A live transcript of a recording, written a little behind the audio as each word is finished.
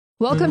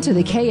Welcome to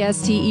the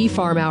KSTE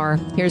Farm Hour.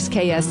 Here's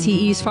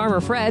KSTE's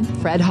farmer Fred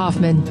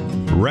Hoffman.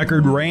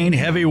 Record rain,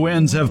 heavy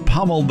winds have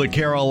pummeled the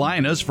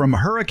Carolinas from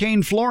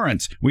Hurricane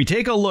Florence. We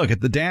take a look at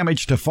the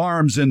damage to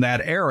farms in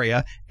that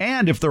area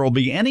and if there will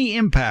be any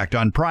impact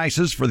on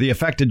prices for the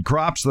affected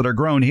crops that are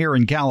grown here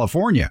in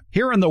California.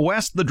 Here in the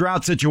West, the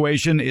drought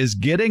situation is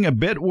getting a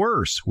bit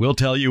worse. We'll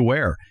tell you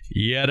where.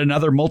 Yet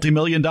another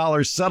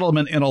multi-million-dollar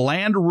settlement in a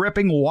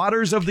land-ripping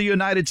waters of the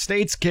United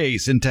States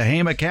case in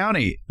Tehama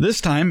County. This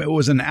time, it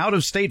was an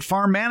out-of-state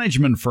farm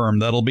management firm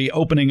that'll be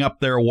opening up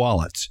their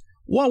wallets.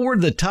 What were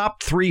the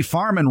top 3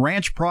 farm and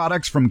ranch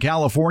products from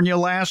California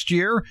last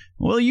year?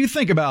 Well, you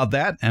think about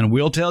that, and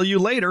we'll tell you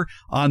later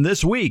on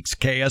this week's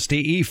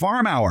KSTE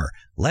Farm Hour.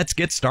 Let's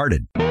get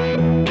started.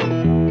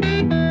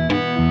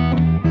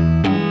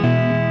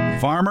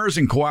 Farmers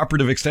and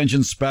cooperative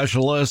extension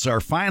specialists are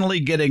finally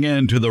getting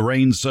into the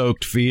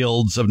rain-soaked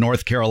fields of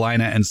North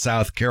Carolina and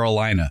South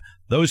Carolina.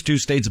 Those two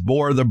states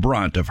bore the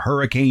brunt of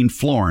Hurricane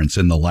Florence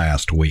in the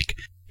last week.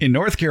 In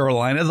North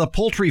Carolina, the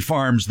poultry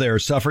farms there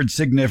suffered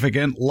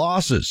significant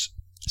losses.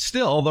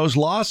 Still, those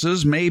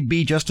losses may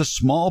be just a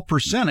small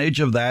percentage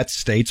of that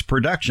state's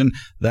production,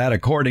 that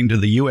according to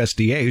the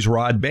USDA's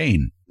Rod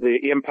Bain. The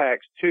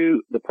impacts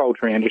to the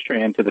poultry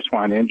industry and to the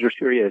swine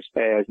industry is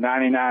as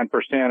 99%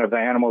 of the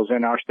animals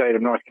in our state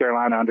of North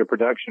Carolina under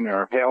production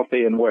are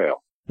healthy and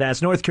well.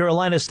 That's North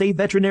Carolina State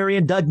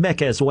veterinarian Doug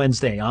Meckes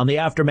Wednesday on the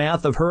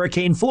aftermath of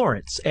Hurricane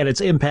Florence and its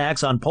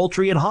impacts on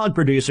poultry and hog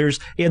producers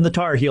in the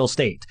Tar Heel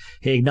State.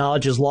 He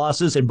acknowledges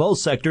losses in both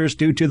sectors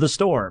due to the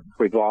storm.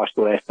 We've lost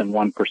less than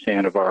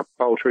 1% of our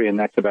poultry, and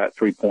that's about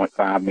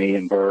 3.5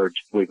 million birds.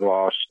 We've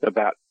lost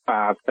about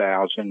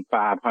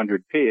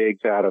 5,500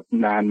 pigs out of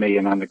 9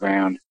 million on the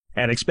ground.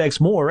 And expects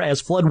more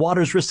as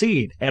floodwaters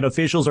recede and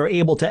officials are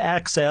able to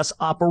access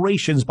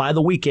operations by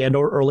the weekend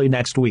or early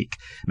next week.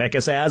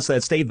 Meckes adds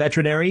that state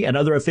veterinary and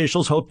other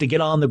officials hope to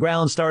get on the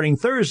ground starting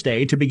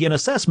Thursday to begin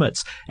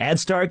assessments and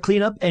start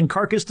cleanup and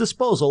carcass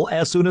disposal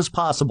as soon as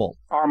possible.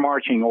 Our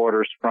marching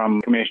orders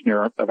from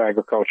Commissioner of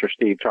Agriculture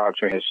Steve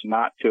Troxler is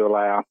not to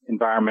allow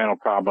environmental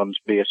problems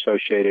be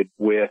associated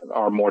with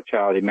our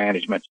mortality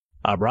management.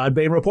 I'm Rod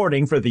Bain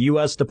reporting for the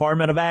U.S.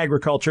 Department of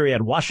Agriculture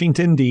in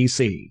Washington,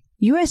 D.C.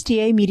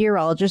 USDA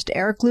meteorologist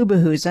Eric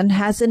Lubehusen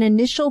has an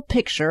initial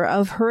picture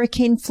of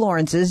Hurricane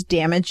Florence's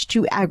damage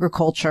to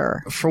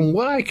agriculture. From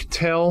what I could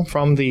tell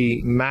from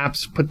the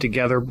maps put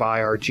together by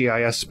our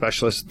GIS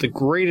specialists, the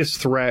greatest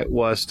threat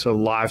was to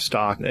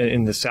livestock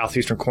in the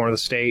southeastern corner of the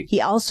state.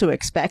 He also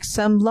expects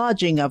some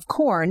lodging of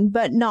corn,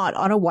 but not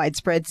on a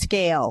widespread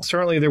scale.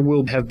 Certainly there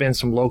will have been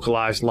some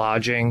localized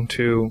lodging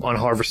to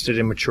unharvested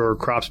and mature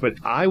crops, but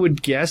I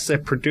would guess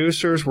that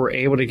producers were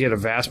able to get a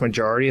vast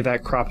majority of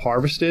that crop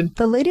harvested.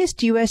 The latest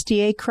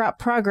USDA crop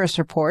progress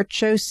report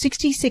shows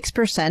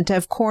 66%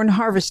 of corn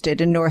harvested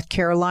in North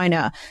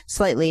Carolina,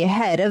 slightly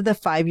ahead of the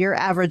 5-year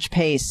average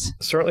pace.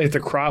 Certainly if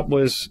the crop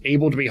was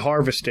able to be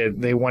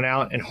harvested, they went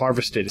out and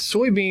harvested.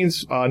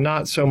 Soybeans,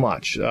 not so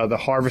much. The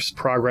harvest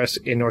progress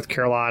in North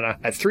Carolina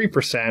at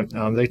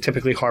 3%, they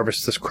typically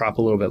harvest this crop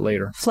a little bit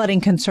later. Flooding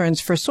concerns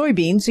for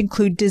soybeans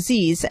include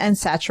disease and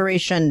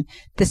saturation.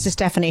 This is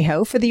Stephanie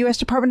Ho for the U.S.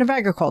 Department of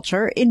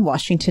Agriculture in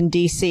Washington,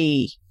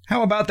 D.C.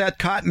 How about that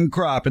cotton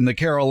crop in the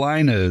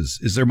Carolinas?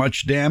 Is there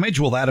much damage?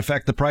 Will that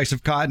affect the price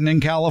of cotton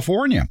in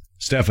California?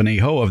 Stephanie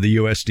Ho of the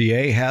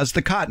USDA has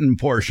the cotton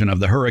portion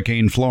of the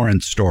Hurricane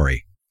Florence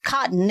story.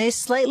 Cotton is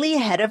slightly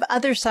ahead of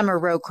other summer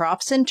row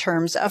crops in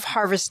terms of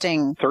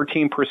harvesting.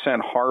 13%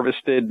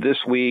 harvested this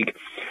week,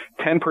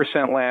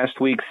 10% last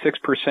week,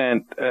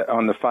 6%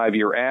 on the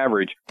 5-year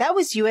average. That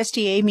was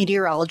USDA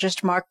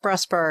meteorologist Mark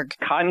Brusberg.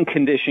 Cotton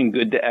condition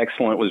good to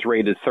excellent was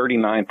rated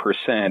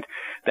 39%.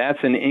 That's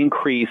an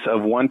increase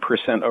of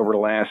 1% over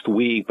last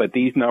week, but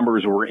these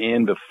numbers were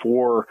in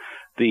before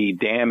the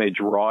damage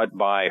wrought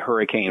by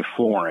Hurricane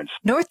Florence.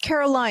 North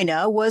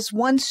Carolina was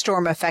one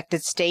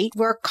storm-affected state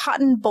where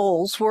cotton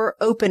bolls were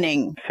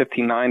opening.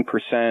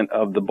 59%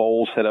 of the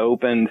bolls had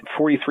opened,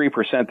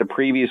 43% the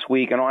previous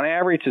week, and on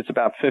average it's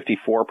about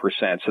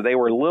 54%. So they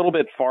were a little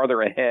bit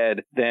farther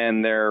ahead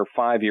than their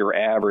 5-year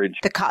average.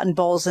 The cotton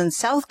bolls in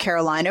South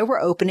Carolina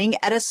were opening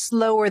at a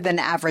slower than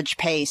average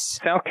pace.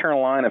 South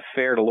Carolina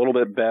fared a little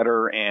bit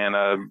better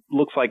and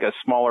looks like a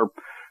smaller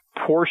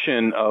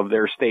portion of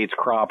their state's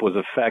crop was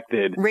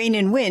affected. Rain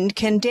and wind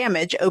can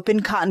damage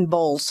open cotton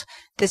bolls.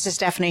 This is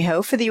Stephanie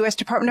Ho for the U.S.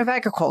 Department of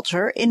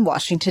Agriculture in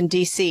Washington,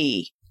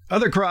 D.C.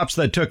 Other crops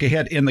that took a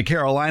hit in the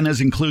Carolinas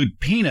include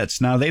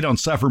peanuts. Now, they don't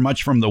suffer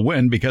much from the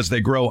wind because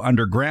they grow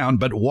underground,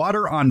 but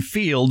water on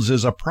fields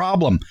is a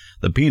problem.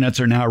 The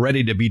peanuts are now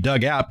ready to be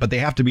dug out, but they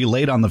have to be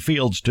laid on the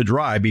fields to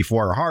dry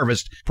before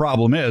harvest.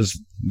 Problem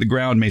is, the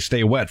ground may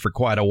stay wet for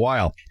quite a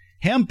while.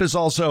 Hemp is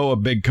also a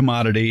big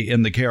commodity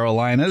in the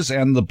Carolinas,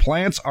 and the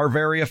plants are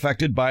very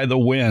affected by the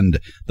wind.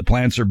 The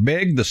plants are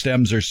big, the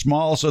stems are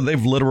small, so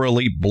they've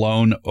literally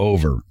blown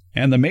over.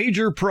 And the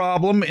major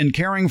problem in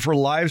caring for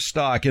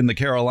livestock in the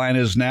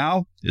Carolinas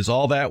now is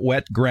all that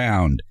wet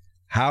ground.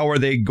 How are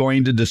they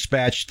going to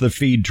dispatch the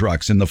feed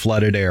trucks in the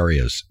flooded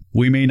areas?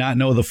 We may not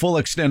know the full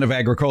extent of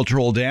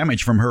agricultural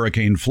damage from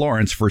Hurricane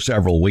Florence for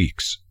several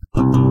weeks.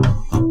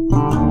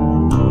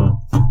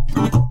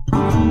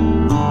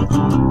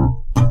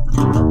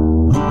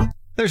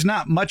 There's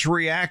not much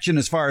reaction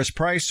as far as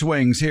price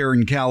swings here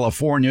in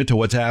California to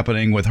what's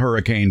happening with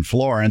Hurricane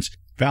Florence.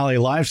 Valley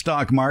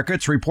livestock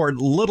markets report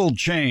little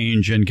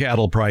change in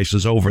cattle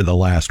prices over the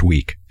last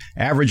week.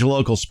 Average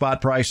local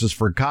spot prices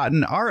for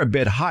cotton are a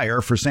bit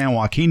higher for San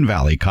Joaquin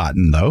Valley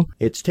cotton, though.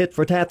 It's tit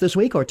for tat this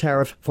week, or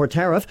tariff for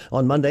tariff.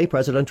 On Monday,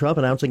 President Trump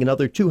announcing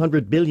another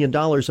 $200 billion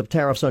of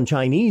tariffs on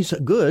Chinese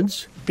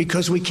goods.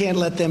 Because we can't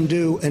let them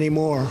do any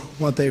more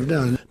what they've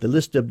done. The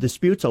list of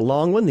disputes, a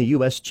long one. The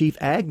U.S. chief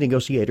ag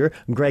negotiator,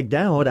 Greg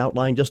Dowd,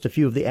 outlined just a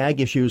few of the ag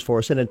issues for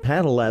a Senate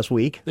panel last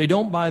week. They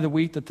don't buy the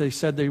wheat that they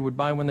said they would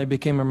buy when they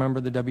became a member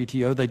of the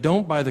WTO. They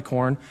don't buy the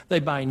corn.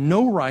 They buy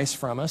no rice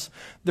from us.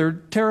 Their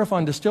tariff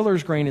on distiller's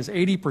grain is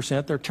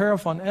 80%. Their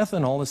tariff on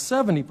ethanol is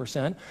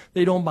 70%.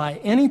 They don't buy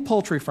any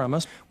poultry from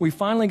us. We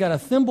finally got a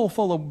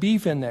thimbleful of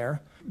beef in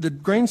there. The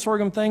grain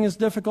sorghum thing is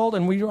difficult,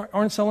 and we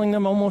aren't selling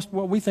them almost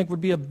what we think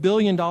would be $1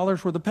 billion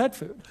worth of pet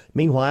food.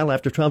 Meanwhile,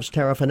 after Trump's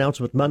tariff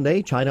announcement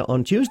Monday, China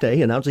on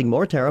Tuesday announcing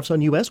more tariffs on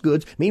U.S.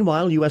 goods.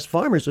 Meanwhile, U.S.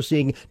 farmers are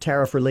seeing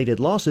tariff-related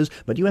losses,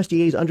 but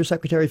USDA's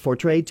Undersecretary for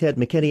Trade Ted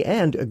McKinney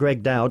and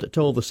Greg Dowd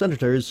told the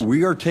senators,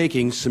 "We are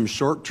taking some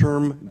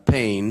short-term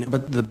pain,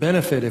 but the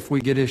benefit if we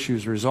get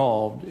issues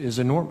resolved is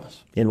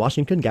enormous." In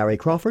Washington, Gary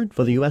Crawford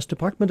for the U.S.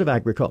 Department of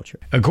Agriculture.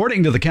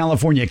 According to the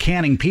California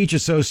Canning Peach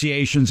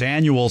Association's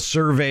annual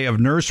survey of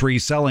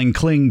nurseries selling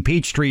cling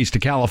peach trees to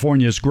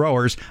California's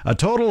growers, a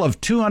total of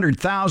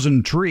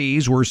 200,000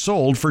 trees were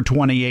sold for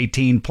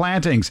 2018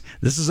 plantings.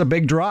 This is a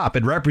big drop.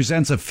 It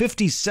represents a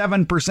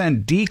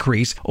 57%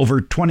 decrease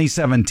over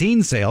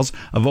 2017 sales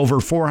of over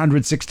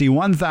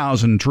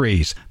 461,000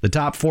 trees. The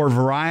top 4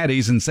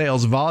 varieties in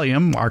sales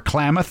volume are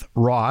Klamath,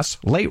 Ross,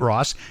 Late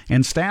Ross,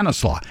 and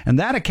Stanislaus, and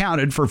that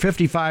accounted for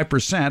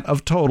 55%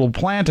 of total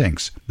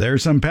plantings.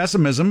 There's some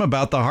pessimism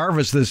about the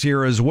harvest this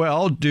year as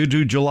well due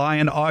to July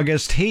and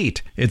August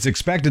heat. It's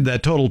expected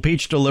that total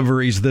peach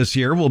deliveries this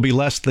year will be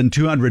less than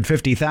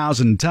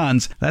 250,000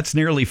 tons. That's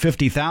nearly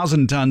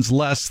 50,000 tons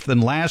less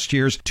than last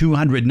year's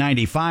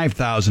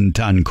 295,000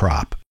 ton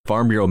crop.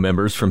 Farm Bureau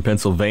members from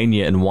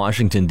Pennsylvania and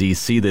Washington,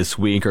 D.C. this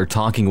week are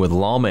talking with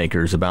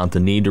lawmakers about the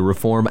need to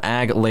reform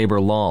ag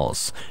labor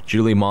laws.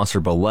 Julie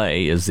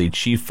Mosser-Belay is the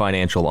Chief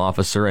Financial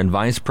Officer and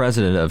Vice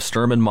President of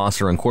Sturman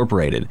Mosser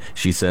Incorporated.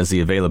 She says the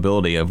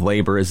availability of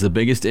labor is the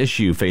biggest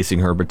issue facing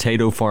her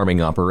potato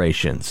farming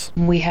operations.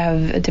 We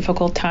have a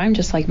difficult time,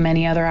 just like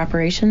many other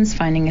operations,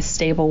 finding a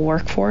stable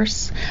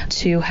workforce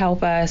to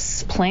help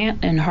us plant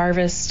and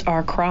harvest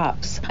our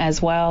crops,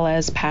 as well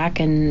as pack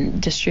and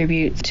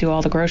distribute to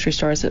all the grocery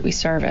stores that we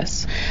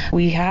service.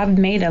 We have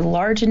made a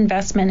large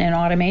investment in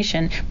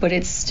automation, but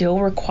it still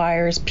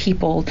requires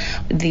people.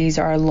 These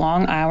are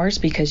long hours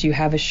because you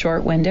have a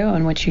short window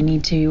in which you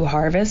need to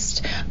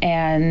harvest,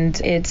 and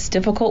it's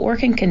difficult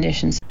working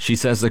conditions. She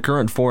says the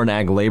current foreign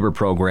ag labor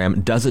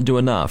program doesn't do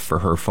enough for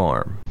her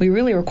farm. We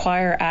really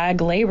require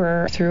ag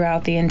labor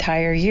throughout the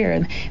entire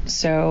year,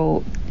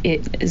 so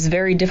it is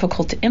very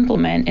difficult to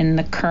implement in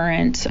the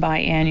current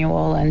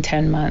biannual and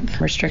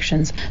 10-month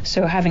restrictions.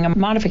 So having a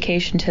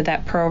modification to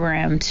that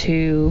program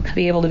to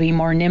be able to be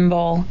more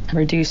nimble,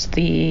 reduce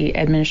the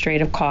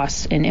administrative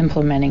costs in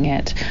implementing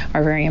it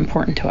are very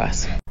important to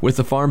us. With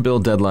the Farm Bill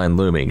deadline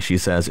looming, she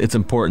says it's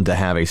important to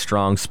have a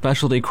strong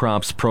specialty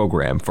crops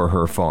program for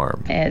her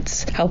farm.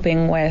 It's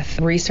helping with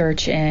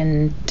research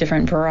in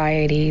different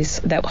varieties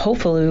that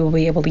hopefully we'll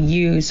be able to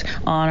use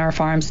on our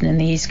farms and in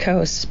the East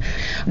Coast.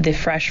 The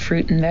fresh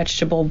fruit and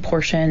vegetable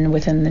portion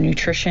within the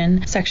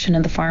nutrition section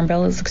of the Farm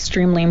Bill is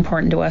extremely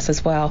important to us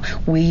as well.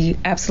 We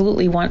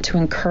absolutely want to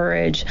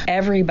encourage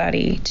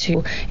everybody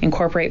to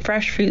incorporate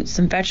fresh fruits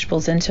and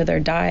vegetables into their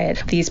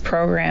diet. These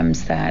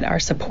programs that are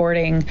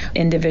supporting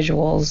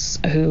individuals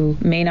who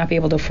may not be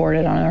able to afford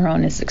it on their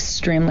own is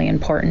extremely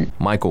important.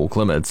 Michael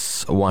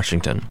Clements,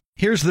 Washington.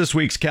 Here's this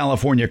week's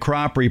California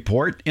crop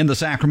report. In the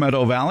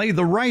Sacramento Valley,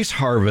 the rice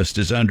harvest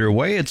is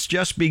underway. It's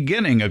just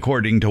beginning,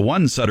 according to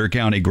one Sutter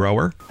County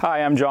grower.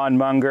 Hi, I'm John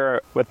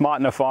Munger with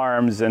Matna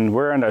Farms, and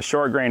we're in a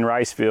short grain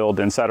rice field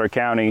in Sutter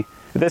County.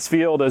 This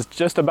field is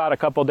just about a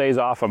couple days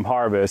off from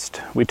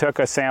harvest. We took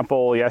a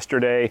sample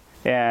yesterday,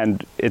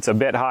 and it's a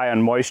bit high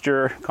on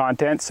moisture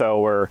content, so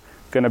we're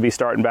going to be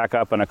starting back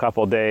up in a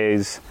couple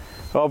days.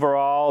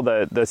 Overall,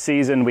 the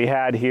season we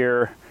had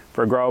here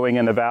for growing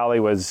in the valley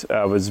was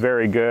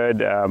very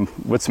good,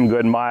 with some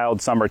good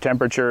mild summer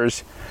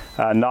temperatures,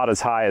 not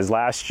as high as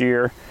last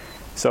year.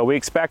 So we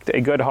expect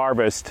a good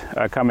harvest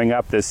coming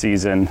up this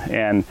season.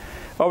 And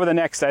over the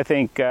next, I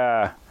think,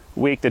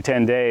 week to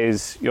 10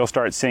 days, you'll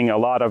start seeing a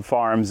lot of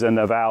farms in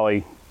the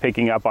valley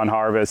picking up on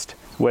harvest,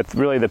 with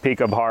really the peak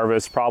of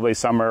harvest probably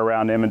somewhere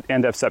around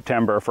end of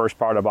September, first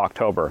part of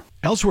October.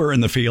 Elsewhere in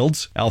the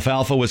fields,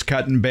 alfalfa was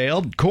cut and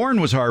baled, corn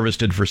was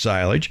harvested for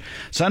silage.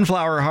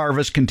 Sunflower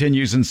harvest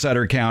continues in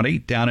Sutter County.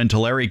 Down in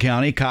Tulare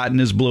County, cotton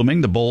is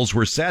blooming, the bolls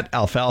were set,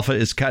 alfalfa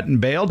is cut and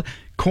baled.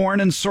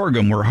 Corn and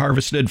sorghum were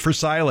harvested for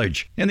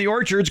silage. In the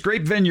orchards,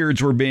 grape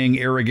vineyards were being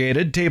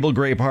irrigated. Table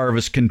grape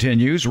harvest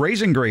continues.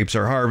 Raisin grapes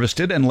are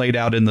harvested and laid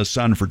out in the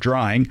sun for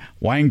drying.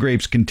 Wine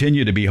grapes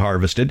continue to be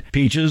harvested.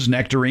 Peaches,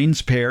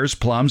 nectarines, pears,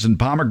 plums, and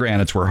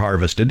pomegranates were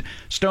harvested.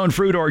 Stone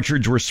fruit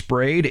orchards were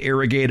sprayed,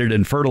 irrigated,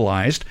 and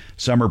fertilized.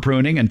 Summer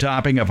pruning and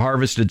topping of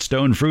harvested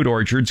stone fruit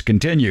orchards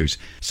continues.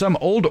 Some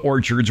old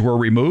orchards were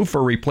removed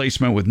for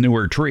replacement with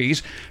newer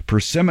trees.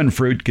 Persimmon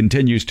fruit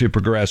continues to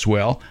progress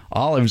well.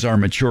 Olives are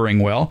maturing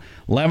well.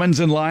 Lemons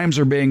and limes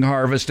are being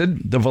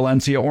harvested. The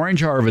Valencia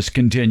orange harvest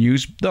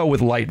continues, though with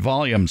light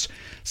volumes.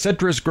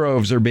 Citrus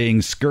groves are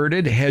being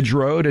skirted,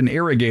 hedgerowed, and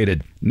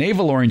irrigated.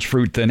 Navel orange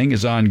fruit thinning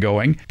is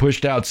ongoing.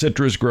 Pushed out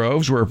citrus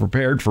groves were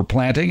prepared for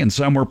planting, and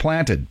some were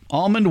planted.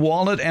 Almond,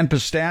 walnut, and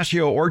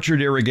pistachio orchard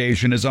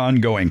irrigation is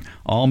ongoing.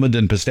 Almond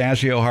and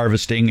pistachio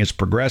harvesting is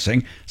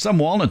progressing. Some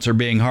walnuts are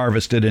being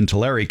harvested in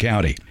Tulare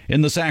County.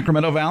 In the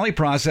Sacramento Valley,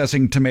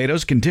 processing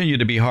tomatoes continue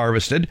to be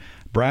harvested.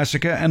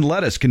 Brassica and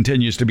lettuce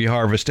continues to be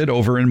harvested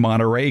over in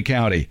Monterey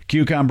County.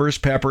 Cucumbers,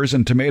 peppers,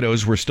 and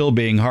tomatoes were still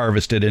being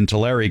harvested in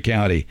Tulare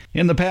County.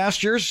 In the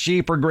pastures,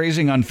 sheep are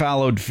grazing on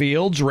fallowed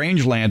fields.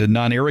 Rangeland and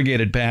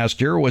non-irrigated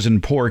pasture was in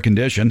poor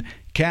condition.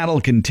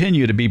 Cattle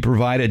continue to be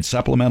provided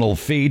supplemental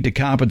feed to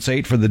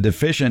compensate for the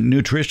deficient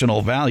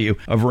nutritional value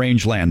of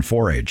rangeland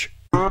forage.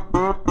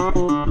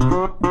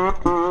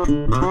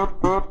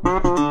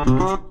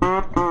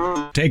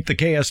 Take the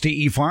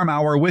KSTE Farm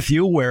Hour with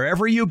you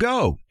wherever you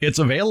go. It's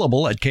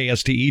available at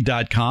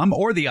KSTE.com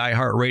or the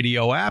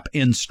iHeartRadio app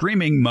in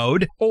streaming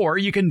mode, or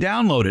you can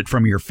download it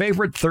from your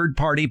favorite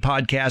third-party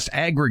podcast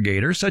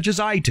aggregator such as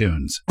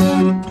iTunes.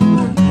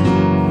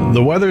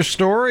 The weather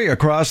story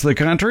across the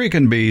country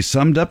can be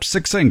summed up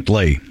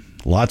succinctly.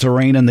 Lots of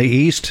rain in the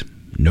east,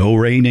 no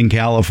rain in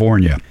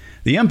California.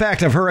 The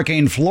impact of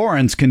Hurricane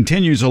Florence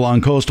continues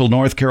along coastal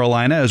North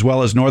Carolina as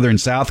well as northern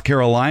South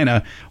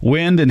Carolina.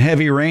 Wind and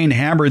heavy rain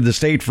hammered the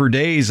state for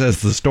days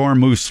as the storm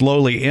moves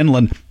slowly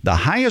inland. The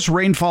highest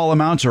rainfall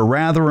amounts are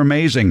rather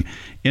amazing.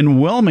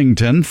 In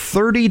Wilmington,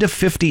 30 to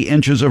 50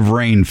 inches of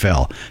rain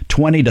fell,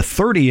 20 to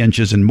 30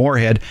 inches in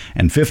Moorhead,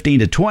 and 15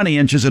 to 20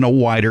 inches in a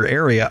wider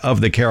area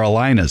of the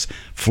Carolinas.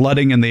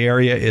 Flooding in the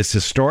area is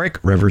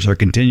historic. Rivers are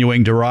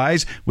continuing to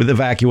rise, with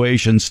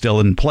evacuations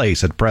still in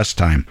place at press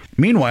time.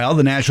 Meanwhile,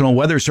 the National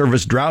Weather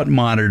Service Drought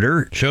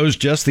Monitor shows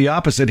just the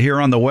opposite here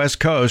on the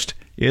West Coast.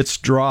 It's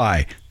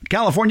dry.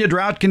 California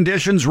drought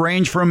conditions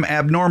range from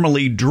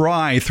abnormally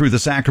dry through the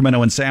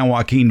Sacramento and San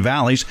Joaquin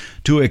valleys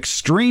to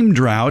extreme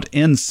drought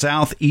in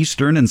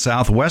southeastern and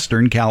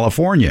southwestern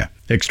California.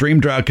 Extreme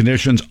drought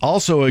conditions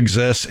also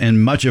exist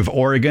in much of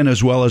Oregon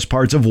as well as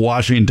parts of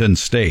Washington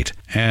state.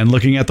 And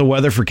looking at the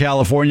weather for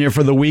California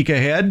for the week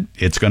ahead,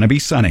 it's going to be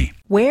sunny.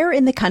 Where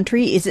in the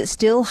country is it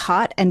still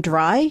hot and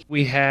dry?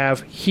 We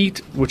have heat,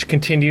 which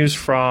continues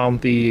from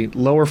the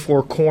lower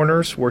four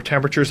corners, where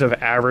temperatures have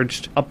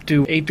averaged up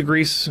to 8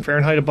 degrees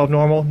Fahrenheit above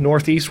normal,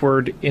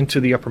 northeastward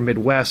into the upper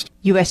Midwest.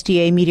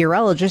 USDA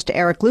meteorologist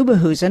Eric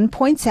Lubehusen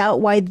points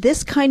out why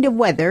this kind of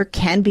weather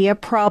can be a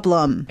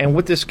problem. And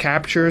what this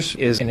captures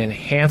is an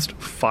enhanced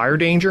fire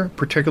danger,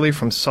 particularly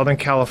from Southern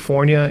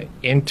California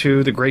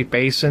into the Great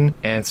Basin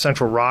and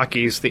Central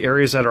Rockies. The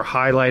areas that are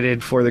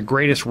highlighted for the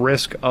greatest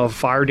risk of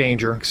fire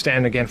danger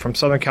extend again from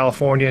Southern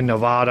California,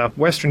 Nevada,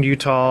 western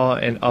Utah,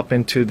 and up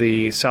into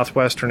the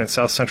southwestern and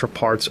south central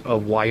parts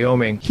of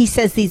Wyoming. He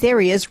says these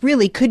areas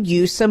really could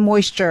use some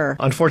moisture.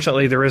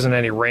 Unfortunately, there isn't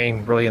any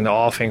rain really in the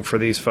offing for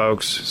these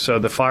folks, so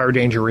the fire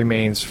danger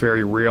remains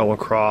very real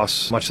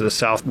across much of the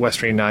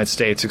southwestern United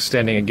States,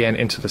 extending again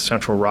into the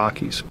Central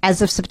Rockies.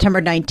 As of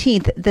September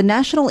 19th, the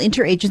National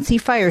Interagency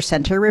Fire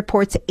Center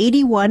reports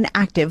 81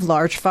 active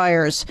large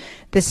fires.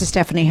 This is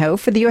Stephanie Ho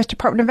for the U.S.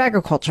 Department of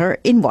Agriculture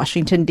in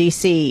Washington,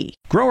 D.C.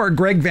 Grower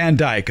Greg Van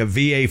Dyke of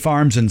VA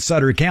Farms in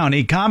Sutter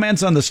County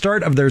comments on the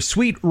start of their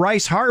sweet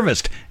rice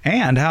harvest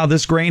and how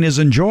this grain is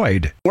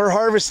enjoyed. We're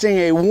harvesting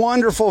a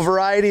wonderful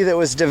variety that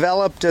was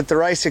developed at the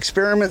Rice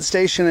Experiment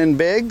Station in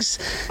Biggs.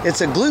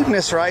 It's a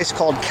glutinous rice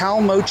called Cal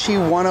Mochi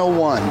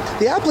 101.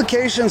 The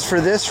applications for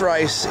this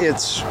rice,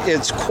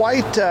 it's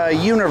quite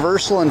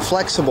universal and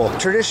flexible.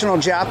 Traditional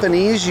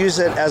Japanese use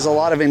it as a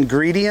lot of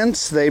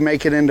ingredients. They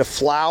make it into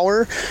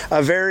flour.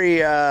 A very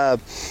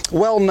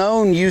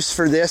well-known use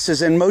for this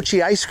is in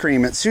mochi ice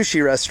cream at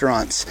sushi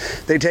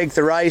restaurants. They take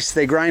the rice,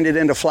 they grind it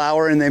into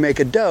flour, and they make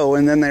a dough,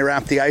 and then they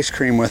wrap the ice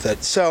cream with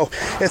it. So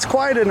it's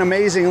quite an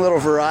amazing little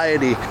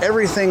variety.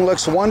 Everything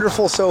looks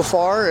wonderful so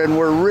far, and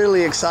we're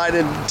really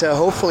excited to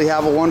hopefully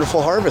have a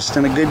wonderful harvest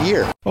and a good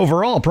year.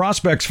 Overall,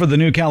 prospects for the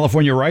new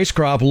California rice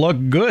crop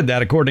look good,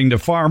 that according to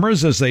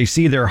farmers, as they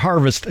see their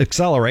harvest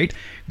accelerate.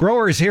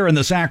 Growers here in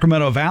the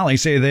Sacramento Valley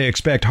say they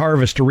expect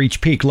harvest to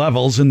reach peak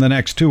levels in the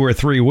next 2 or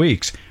 3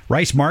 weeks.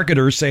 Rice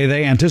marketers say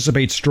they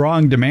anticipate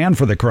strong demand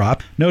for the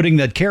crop, noting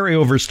that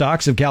carryover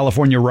stocks of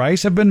California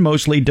rice have been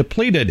mostly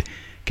depleted.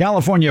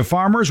 California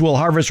farmers will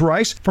harvest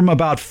rice from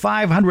about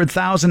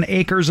 500,000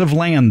 acres of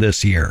land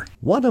this year.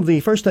 One of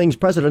the first things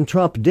President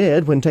Trump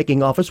did when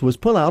taking office was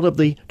pull out of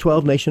the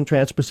 12-Nation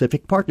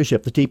Trans-Pacific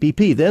Partnership, the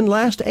TPP. Then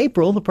last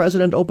April, the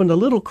president opened a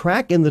little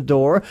crack in the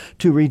door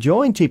to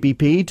rejoin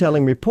TPP,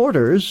 telling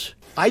reporters,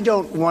 I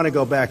don't want to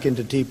go back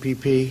into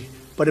TPP,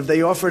 but if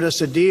they offered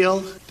us a deal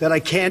that I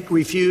can't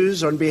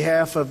refuse on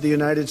behalf of the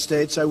United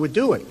States, I would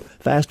do it.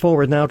 Fast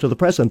forward now to the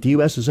present. The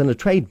U.S. is in a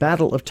trade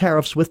battle of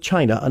tariffs with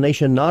China, a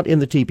nation not in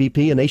the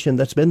TPP, a nation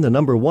that's been the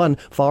number one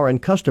foreign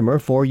customer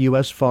for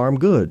U.S. farm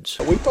goods.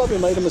 We probably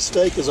made a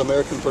mistake as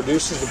American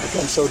producers to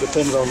become so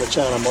dependent on the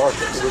China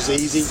market. It was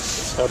easy,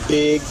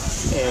 big,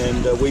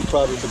 and we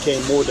probably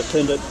became more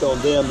dependent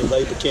on them than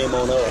they became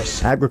on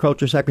us.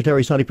 Agriculture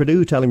Secretary Sonny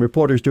Perdue telling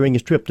reporters during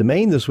his trip to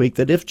Maine this week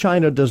that if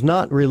China does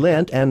not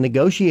relent and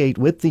negotiate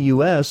with the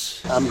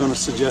U.S., I'm going to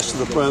suggest to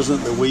the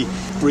president that we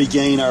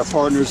regain our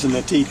partners in the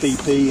TPP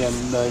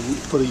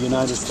and put a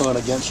united front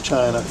against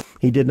China.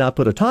 He did not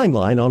put a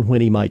timeline on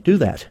when he might do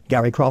that.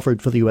 Gary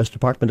Crawford for the U.S.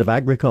 Department of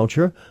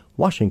Agriculture,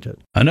 Washington.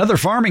 Another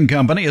farming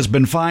company has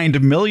been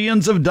fined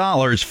millions of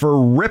dollars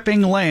for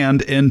ripping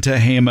land in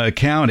Tehama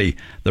County.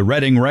 The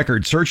Redding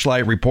Record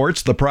Searchlight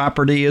reports the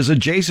property is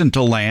adjacent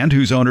to land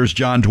whose owners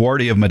John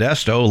Duarte of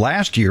Modesto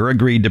last year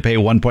agreed to pay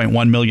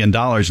 $1.1 million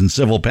in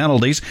civil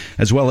penalties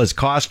as well as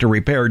cost to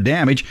repair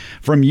damage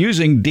from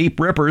using deep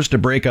rippers to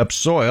break up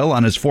soil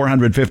on his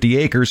 450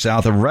 acres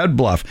south of Red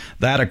Bluff.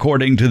 That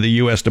according to the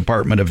U.S.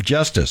 Department of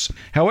Justice.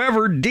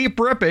 However, deep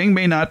ripping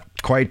may not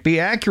quite be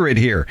accurate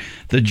here.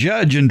 The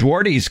judge in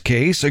Duarte's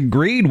case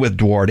agreed with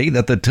Duarte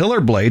that the tiller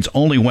blades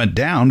only went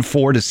down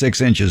 4 to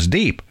 6 inches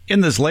deep.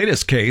 In this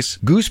latest case,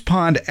 Goose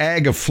Pond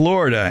Ag of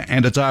Florida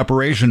and its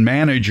operation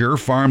manager,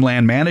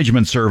 Farmland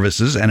Management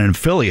Services, an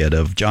affiliate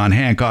of John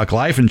Hancock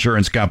Life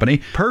Insurance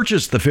Company,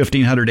 purchased the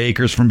 1,500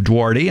 acres from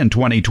Duarte in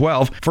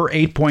 2012 for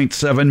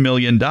 $8.7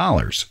 million.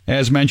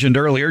 As mentioned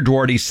earlier,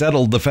 Duarte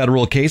settled the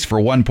federal case for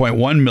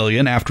 $1.1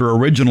 million after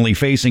originally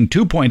facing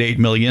 $2.8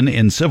 million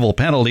in civil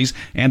penalties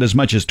and as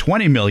much as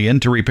 $20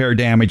 million to repair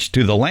damage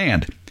to the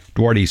land.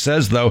 Duarte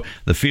says, though,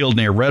 the field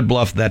near Red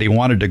Bluff that he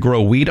wanted to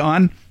grow wheat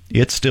on,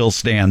 it still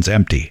stands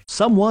empty.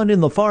 Someone in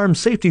the farm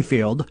safety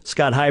field,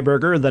 Scott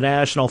Heiberger of the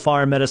National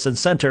Farm Medicine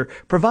Center,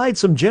 provides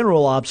some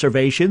general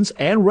observations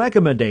and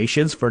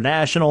recommendations for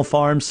National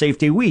Farm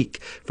Safety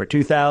Week for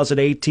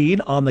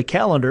 2018 on the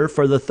calendar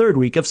for the third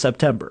week of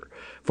September.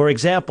 For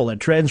example, in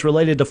trends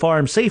related to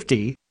farm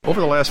safety, over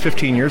the last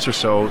 15 years or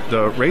so,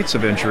 the rates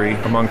of injury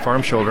among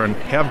farm children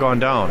have gone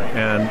down,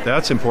 and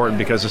that's important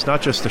because it's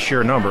not just the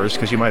sheer numbers,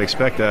 because you might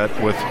expect that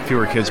with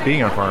fewer kids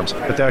being on farms,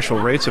 but the actual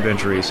rates of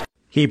injuries.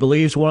 He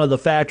believes one of the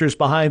factors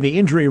behind the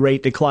injury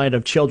rate decline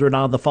of children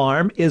on the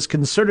farm is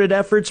concerted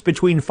efforts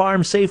between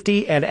farm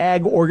safety and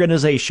ag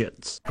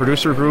organizations.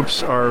 Producer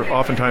groups are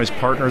oftentimes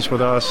partners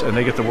with us, and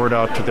they get the word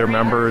out to their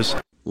members.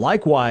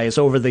 Likewise,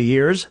 over the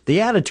years, the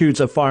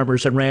attitudes of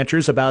farmers and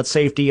ranchers about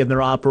safety in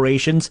their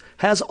operations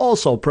has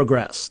also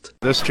progressed.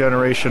 This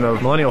generation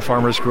of millennial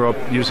farmers grew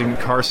up using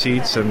car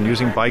seats and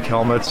using bike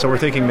helmets, so we're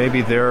thinking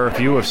maybe their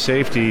view of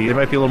safety, they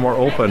might be a little more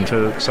open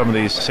to some of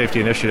these safety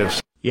initiatives.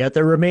 Yet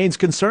there remains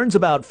concerns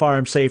about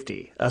farm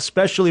safety,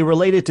 especially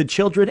related to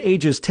children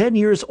ages 10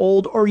 years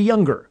old or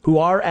younger who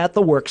are at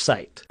the work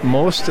site.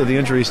 Most of the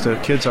injuries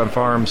to kids on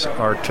farms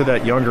are to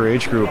that younger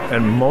age group,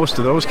 and most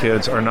of those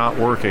kids are not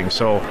working.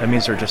 So that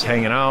means they're just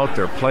hanging out,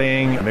 they're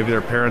playing, maybe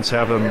their parents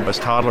have them as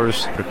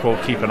toddlers to,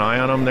 quote, keep an eye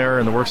on them there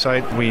in the work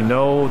site. We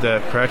know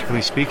that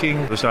practically speaking,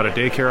 there's not a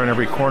daycare on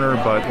every corner,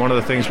 but one of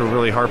the things we're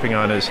really harping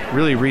on is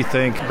really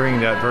rethink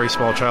bringing that very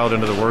small child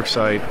into the work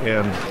site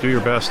and do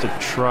your best to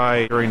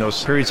try during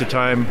those periods of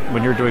time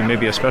when you're doing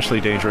maybe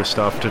especially dangerous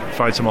stuff to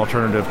find some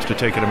alternative to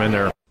taking them in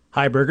there.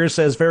 Heiberger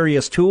says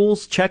various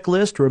tools,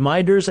 checklists,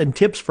 reminders, and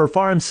tips for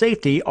farm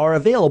safety are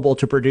available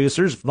to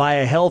producers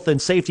via health and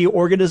safety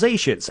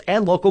organizations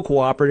and local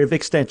cooperative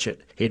extension.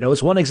 He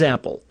knows one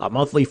example, a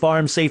monthly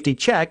farm safety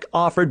check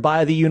offered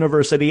by the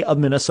University of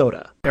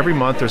Minnesota. Every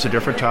month there's a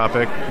different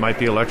topic. It might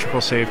be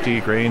electrical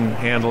safety, grain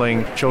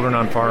handling, children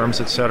on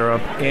farms, etc.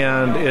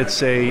 And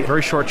it's a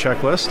very short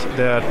checklist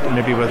that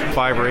maybe with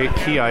 5 or 8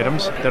 key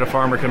items that a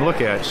farmer can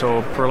look at.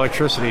 So for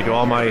electricity, do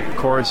all my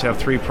cords have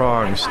 3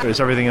 prongs?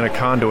 Is everything in a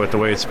conduit the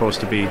way it's supposed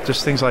to be?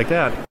 Just things like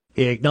that.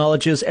 He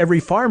acknowledges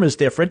every farm is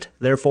different,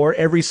 therefore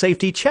every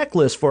safety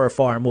checklist for a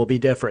farm will be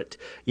different.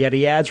 Yet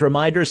he adds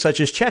reminders such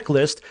as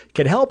checklists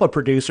can help a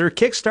producer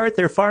kickstart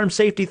their farm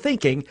safety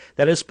thinking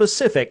that is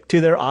specific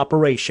to their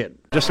operation.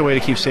 Just a way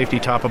to keep safety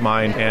top of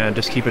mind and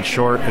just keep it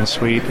short and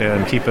sweet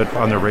and keep it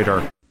on their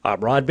radar. I'm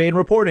Rod Bain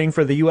reporting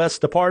for the U.S.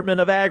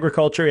 Department of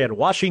Agriculture in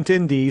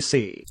Washington,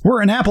 D.C.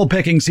 We're in apple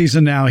picking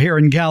season now here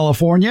in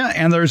California,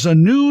 and there's a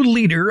new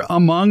leader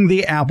among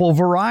the apple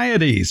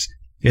varieties.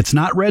 It's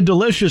not Red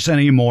Delicious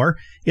anymore.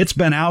 It's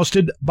been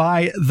ousted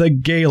by the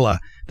Gala.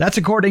 That's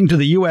according to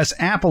the U.S.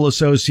 Apple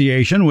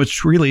Association,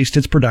 which released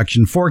its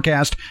production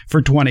forecast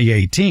for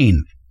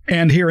 2018.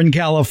 And here in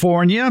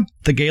California,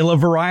 the Gala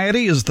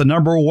variety is the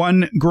number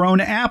one grown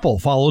apple,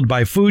 followed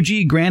by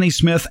Fuji, Granny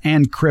Smith,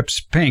 and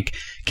Crips Pink.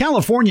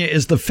 California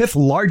is the fifth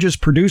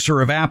largest producer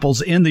of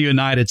apples in the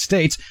United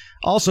States,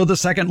 also the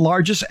second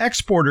largest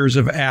exporters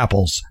of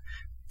apples.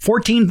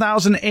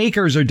 14,000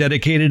 acres are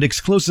dedicated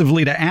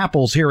exclusively to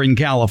apples here in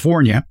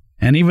California.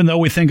 And even though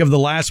we think of the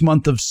last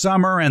month of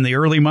summer and the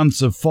early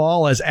months of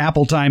fall as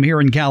apple time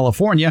here in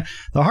California,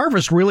 the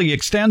harvest really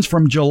extends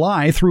from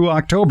July through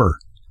October.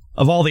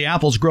 Of all the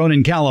apples grown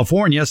in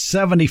California,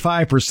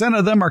 75%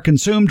 of them are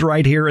consumed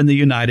right here in the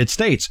United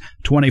States.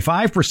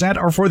 25%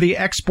 are for the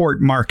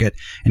export market,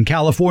 and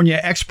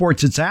California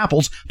exports its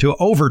apples to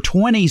over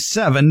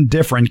 27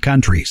 different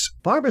countries.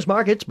 Farmers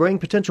markets bring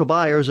potential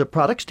buyers of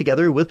products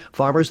together with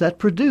farmers that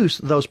produce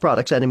those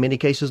products, and in many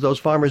cases, those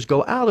farmers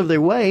go out of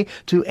their way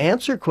to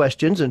answer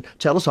questions and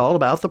tell us all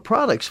about the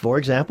products. For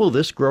example,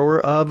 this grower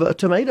of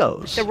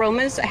tomatoes. The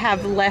Romas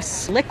have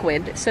less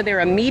liquid, so they're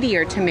a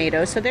meatier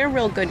tomato, so they're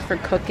real good for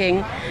cooking.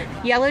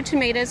 Yellow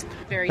tomatoes,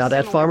 very Now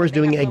that farmer's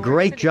doing a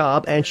great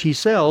job, and she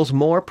sells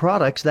more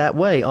products that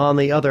way. On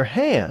the other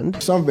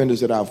hand, some vendors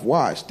that I've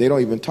watched, they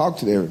don't even talk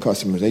to their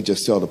customers. They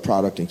just sell the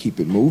product and keep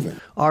it moving.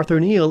 Arthur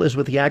Neal is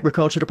with the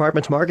Agriculture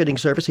Department's marketing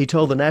service. He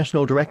told the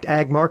National Direct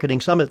Ag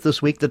Marketing Summit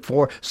this week that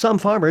for some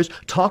farmers,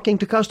 talking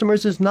to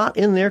customers is not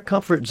in their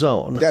comfort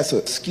zone. That's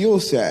a skill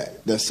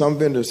set that some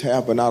vendors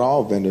have, but not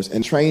all vendors,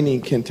 and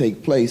training can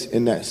take place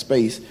in that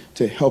space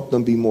to help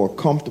them be more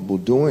comfortable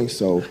doing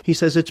so. He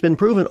says it's been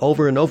proven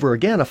over and over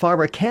again a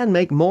farmer can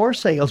make more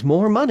sales,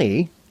 more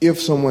money, if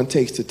someone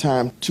takes the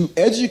time to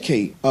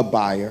educate a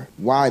buyer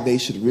why they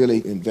should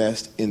really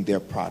invest in their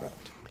product.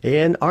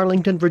 In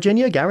Arlington,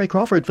 Virginia, Gary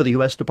Crawford for the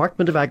U.S.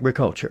 Department of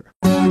Agriculture.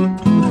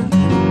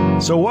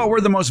 So what were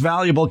the most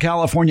valuable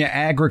California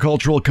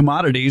agricultural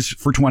commodities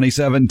for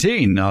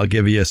 2017? I'll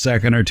give you a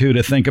second or two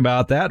to think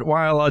about that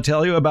while I'll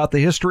tell you about the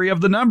history of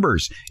the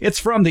numbers. It's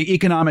from the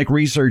Economic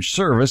Research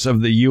Service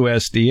of the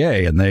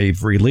USDA, and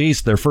they've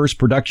released their first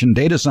production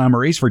data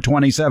summaries for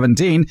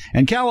 2017.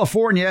 And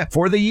California,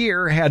 for the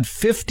year, had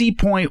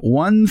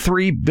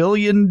 $50.13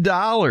 billion.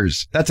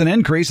 That's an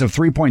increase of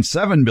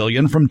 $3.7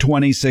 billion from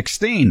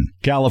 2016.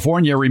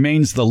 California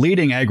remains the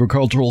leading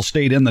agricultural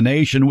state in the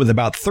nation with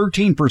about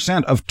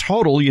 13% of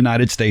total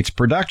United States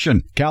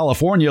production.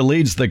 California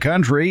leads the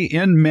country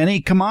in many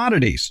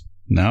commodities.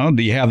 Now,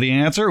 do you have the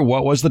answer?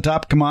 What was the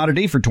top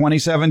commodity for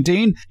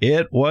 2017?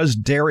 It was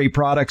dairy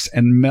products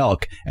and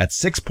milk at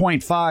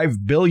 $6.5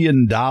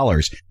 billion.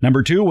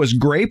 Number 2 was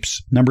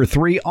grapes. Number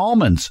 3,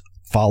 almonds,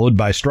 followed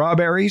by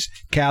strawberries,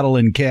 cattle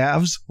and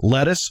calves,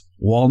 lettuce,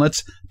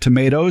 walnuts,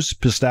 tomatoes,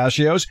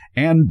 pistachios,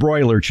 and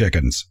broiler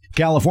chickens.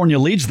 California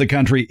leads the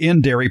country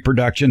in dairy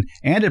production,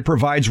 and it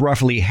provides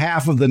roughly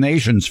half of the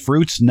nation's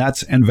fruits,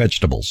 nuts, and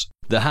vegetables.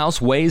 The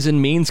House Ways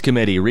and Means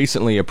Committee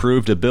recently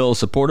approved a bill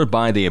supported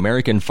by the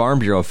American Farm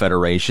Bureau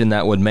Federation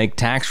that would make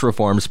tax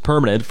reforms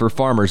permanent for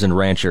farmers and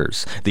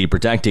ranchers. The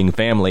Protecting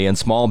Family and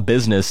Small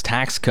Business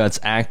Tax Cuts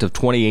Act of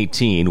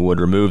 2018 would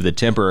remove the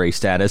temporary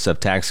status of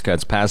tax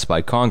cuts passed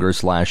by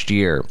Congress last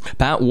year.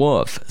 Pat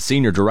Wolf,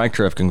 Senior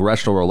Director of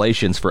Congressional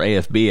Relations for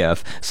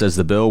AFBF, says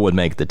the bill would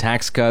make the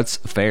tax cuts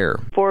fair.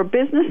 For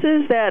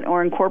businesses that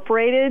are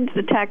incorporated,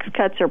 the tax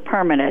cuts are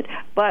permanent.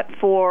 But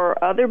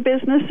for other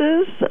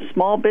businesses,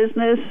 small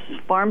business,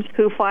 farms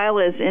who file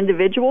as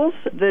individuals,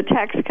 the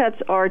tax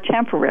cuts are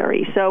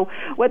temporary. So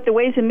what the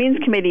Ways and Means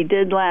Committee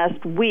did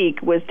last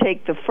week was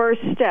take the first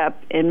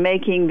step in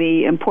making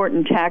the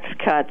important tax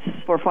cuts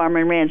for farm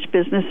and ranch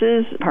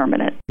businesses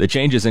permanent. The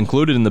changes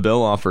included in the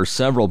bill offer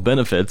several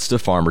benefits to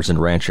farmers and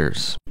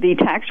ranchers. The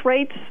tax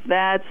rates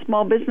that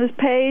small business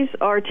pays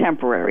are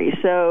temporary.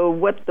 So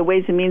what the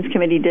Ways and Means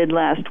Committee did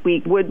last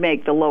week would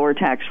make the lower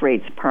tax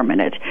rates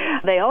permanent.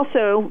 They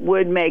also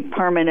would make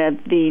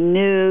permanent the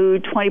new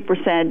 20%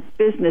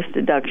 business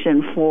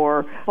deduction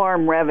for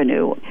farm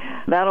revenue.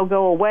 That'll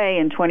go away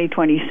in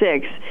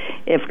 2026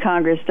 if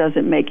Congress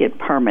doesn't make it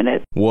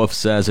permanent. Wolf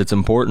says it's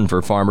important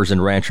for farmers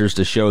and ranchers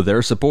to show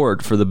their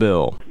support for the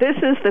bill. This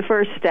is the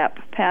first step,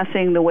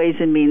 passing the Ways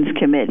and Means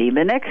Committee.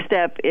 The next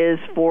step is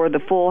for the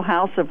full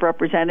House of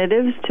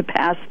Representatives to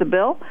pass the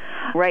bill.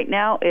 Right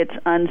now, it's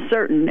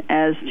uncertain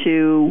as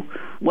to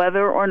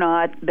whether or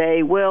not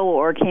they will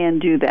or can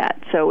do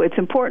that. So it's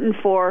important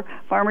for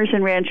farmers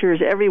and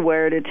ranchers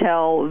everywhere to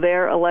tell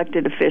their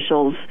elected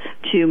officials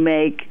to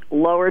make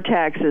lower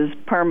taxes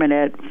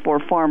permanent for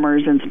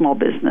farmers and small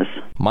business.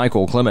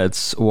 Michael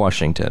Clements,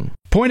 Washington.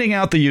 Pointing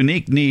out the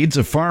unique needs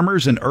of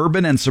farmers in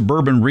urban and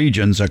suburban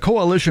regions, a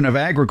coalition of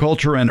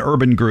agriculture and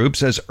urban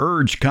groups has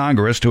urged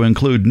Congress to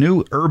include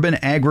new urban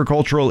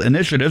agricultural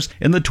initiatives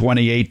in the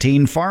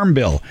 2018 Farm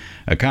Bill.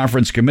 A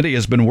conference committee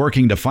has been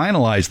working to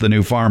finalize the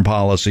new farm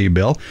policy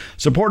bill.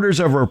 Supporters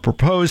of a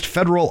proposed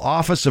Federal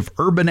Office of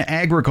Urban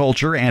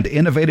Agriculture and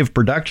Innovative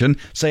Production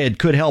say it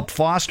could help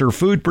foster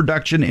food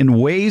production in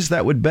ways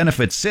that would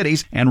benefit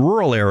cities and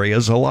rural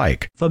areas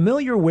alike.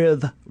 Familiar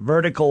with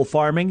vertical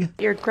farming?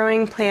 You're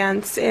growing plants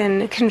environments,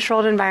 in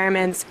controlled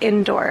environments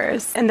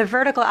indoors. And the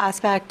vertical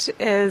aspect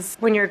is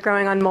when you're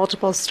growing on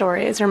multiple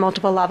stories or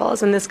multiple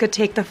levels. And this could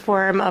take the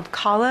form of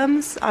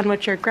columns on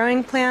which you're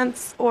growing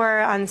plants or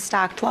on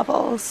stacked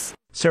levels.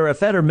 Sarah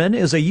Fetterman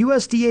is a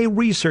USDA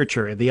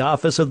researcher in the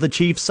Office of the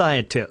Chief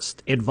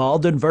Scientist,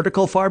 involved in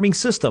vertical farming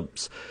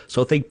systems.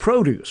 So think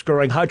produce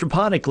growing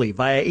hydroponically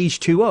via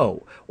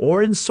H2O,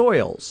 or in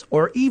soils,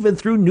 or even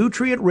through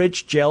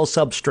nutrient-rich gel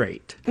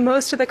substrate.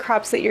 Most of the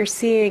crops that you're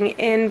seeing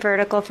in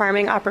vertical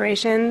farming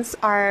operations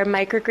are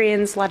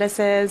microgreens,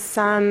 lettuces,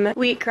 some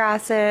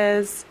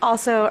wheatgrasses,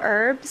 also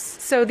herbs.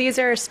 So these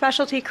are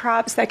specialty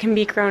crops that can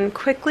be grown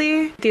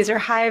quickly. These are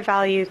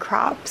high-value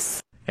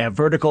crops. And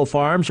vertical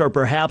farms are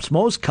perhaps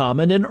most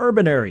common in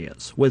urban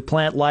areas, with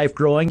plant life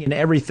growing in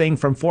everything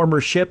from former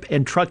ship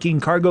and trucking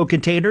cargo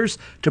containers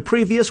to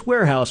previous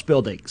warehouse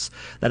buildings.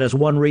 That is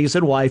one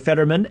reason why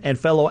Fetterman and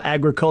fellow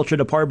Agriculture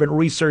Department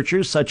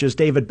researchers such as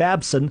David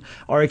Babson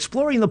are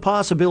exploring the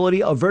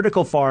possibility of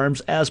vertical farms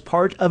as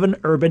part of an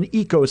urban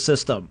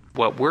ecosystem.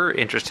 What we're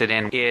interested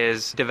in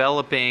is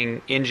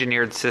developing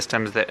engineered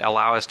systems that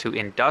allow us to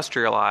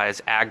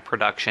industrialize ag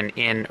production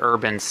in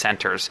urban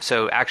centers.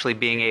 So actually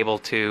being able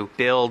to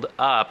build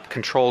up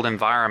controlled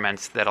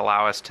environments that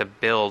allow us to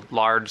build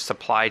large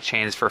supply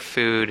chains for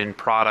food and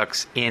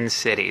products in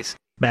cities.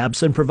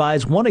 Babson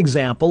provides one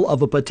example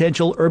of a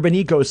potential urban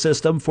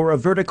ecosystem for a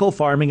vertical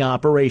farming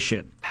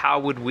operation. How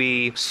would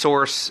we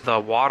source the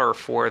water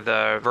for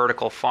the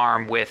vertical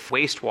farm with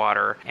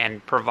wastewater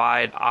and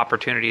provide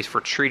opportunities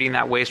for treating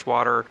that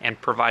wastewater and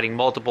providing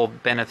multiple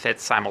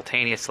benefits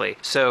simultaneously?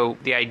 So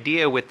the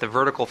idea with the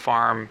vertical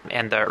farm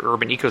and the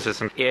urban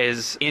ecosystem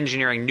is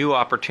engineering new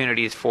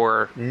opportunities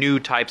for new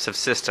types of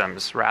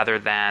systems rather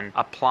than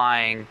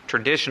applying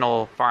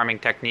traditional farming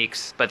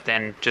techniques but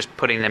then just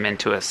putting them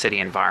into a city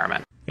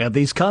environment. And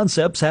these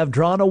concepts have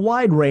drawn a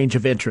wide range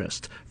of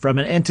interest, from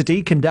an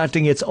entity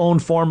conducting its own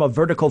form of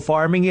vertical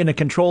farming in a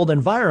controlled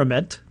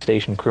environment.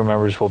 Station crew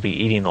members will be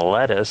eating the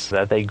lettuce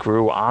that they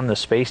grew on the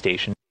space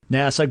station.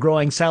 NASA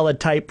growing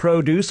salad-type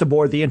produce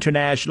aboard the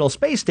International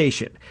Space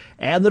Station,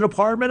 and the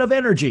Department of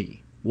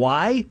Energy.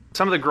 Why?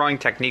 Some of the growing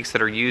techniques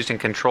that are used in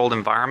controlled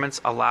environments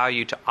allow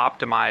you to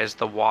optimize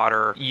the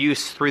water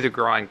use through the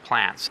growing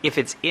plants. If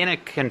it's in a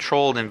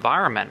controlled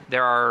environment,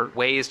 there are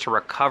ways to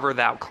recover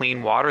that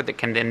clean water that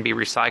can then be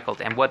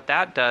recycled. And what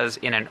that does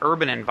in an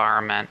urban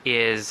environment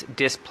is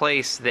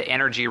displace the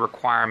energy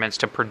requirements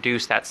to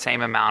produce that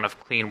same amount of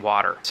clean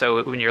water.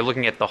 So when you're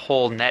looking at the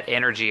whole net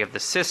energy of the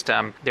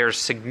system, there's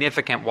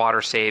significant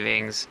water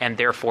savings, and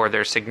therefore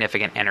there's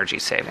significant energy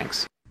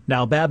savings.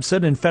 Now,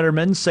 Babson and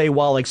Fetterman say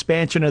while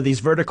expansion of these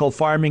vertical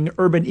farming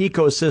urban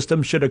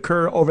ecosystems should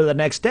occur over the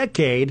next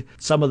decade,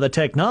 some of the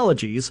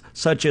technologies,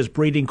 such as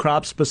breeding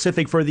crops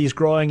specific for these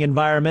growing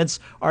environments,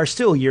 are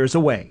still years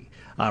away.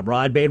 I'm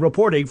Rod Bain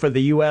reporting for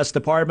the U.S.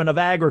 Department of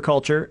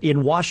Agriculture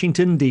in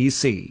Washington,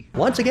 D.C.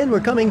 Once again, we're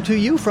coming to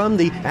you from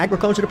the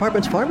Agriculture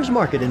Department's Farmers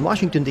Market in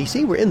Washington,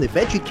 D.C. We're in the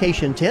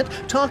Vegucation tent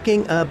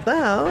talking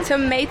about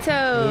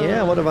tomatoes.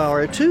 Yeah, one of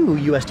our two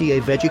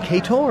USDA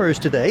Vegicators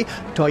today,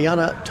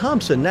 Toyana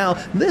Thompson. Now,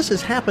 this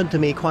has happened to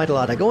me quite a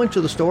lot. I go into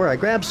the store, I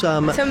grab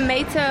some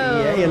tomatoes.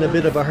 Yeah, in a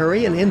bit of a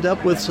hurry and end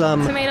up with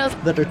some tomatoes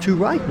that are too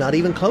ripe, not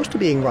even close to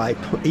being ripe,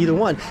 either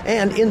one,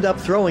 and end up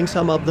throwing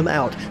some of them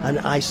out. And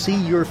I see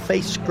your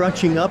face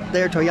scrunching up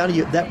there,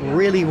 Toyana. That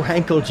really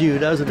rankled you,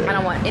 doesn't it? I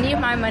don't want any of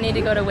my money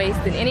to go to waste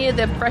and any of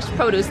the fresh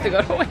produce to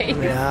go to waste.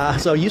 Yeah,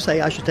 so you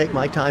say I should take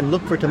my time,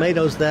 look for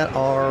tomatoes that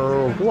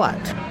are what?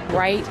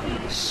 Bright,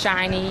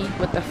 shiny,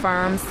 with the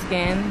firm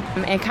skin,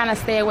 and kind of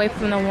stay away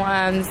from the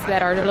ones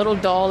that are a little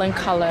dull in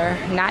color,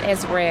 not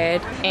as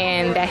red,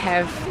 and that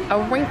have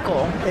a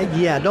wrinkle.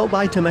 Yeah, don't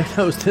buy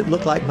tomatoes that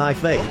look like my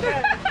face.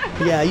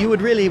 Yeah, you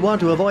would really want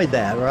to avoid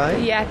that, right?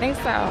 Yeah, I think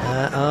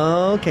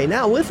so. Okay,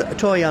 now with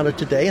Toyana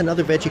today,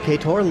 another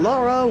Vegucator,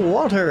 Laura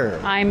Walter.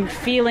 I'm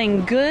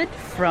feeling good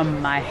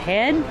from my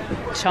head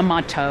to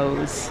my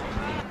toes.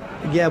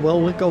 Yeah, well,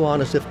 we'll go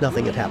on as if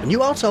nothing had happened.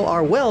 You also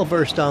are well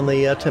versed on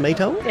the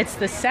tomato. It's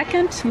the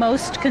second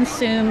most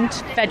consumed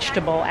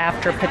vegetable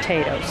after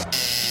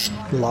potatoes.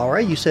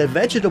 Laura, you said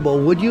vegetable.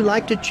 Would you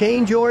like to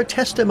change your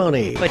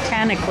testimony?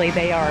 Botanically,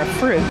 they are a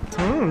fruit.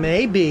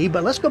 Maybe,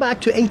 but let's go back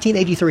to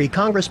 1883.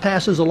 Congress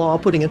passes a law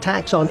putting a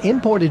tax on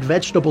imported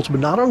vegetables, but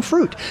not on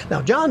fruit.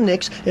 Now, John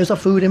Nix is a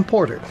food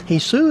importer. He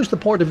sues the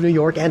Port of New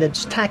York and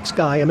its tax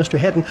guy, Mr.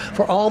 Hedden,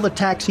 for all the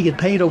tax he had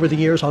paid over the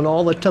years on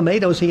all the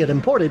tomatoes he had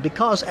imported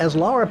because, as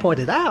Laura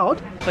pointed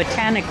out,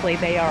 botanically,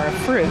 they are a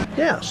fruit.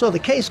 Yeah, so the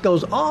case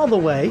goes all the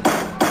way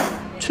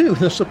to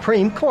the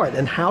Supreme Court.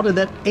 And how did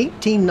that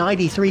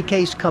 1893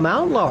 case come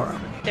out, Laura?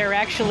 They're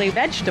actually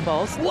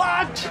vegetables.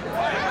 What?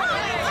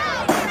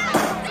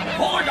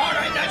 Order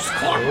in this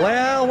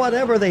Well,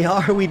 whatever they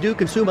are, we do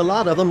consume a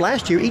lot of them.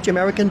 Last year, each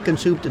American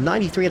consumed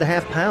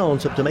 93.5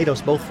 pounds of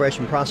tomatoes, both fresh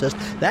and processed.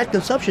 That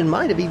consumption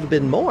might have even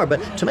been more, but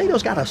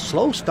tomatoes got a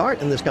slow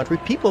start in this country.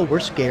 People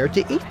were scared to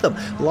eat them.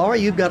 Laura,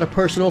 you've got a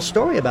personal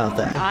story about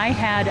that. I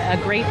had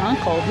a great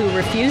uncle who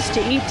refused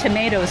to eat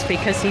tomatoes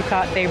because he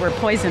thought they were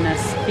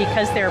poisonous.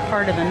 Because they're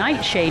part of the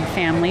nightshade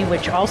family,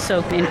 which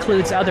also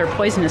includes other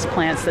poisonous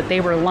plants, that they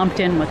were lumped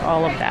in with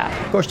all of that.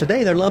 Of course,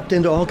 today they're lumped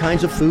into all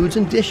kinds of foods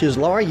and dishes.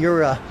 Laura,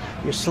 you're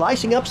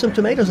slicing up some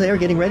tomatoes there,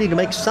 getting ready to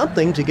make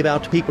something to give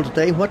out to people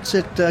today. What's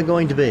it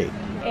going to be?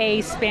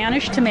 A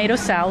Spanish tomato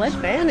salad.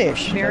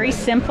 Spanish. Very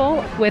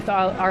simple, with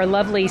our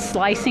lovely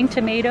slicing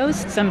tomatoes,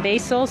 some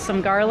basil,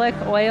 some garlic,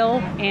 oil,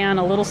 and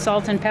a little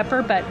salt and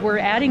pepper, but we're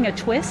adding a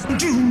twist.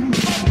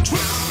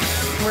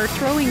 We're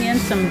throwing in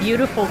some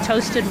beautiful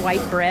toasted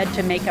white bread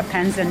to make a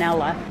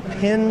panzanella.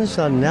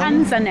 Panzanella?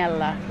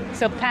 Panzanella.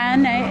 So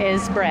pan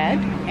is bread,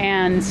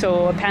 and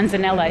so a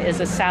panzanella is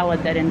a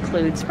salad that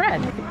includes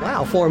bread.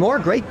 Wow, for more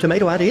great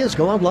tomato ideas,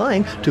 go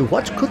online to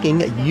What's Cooking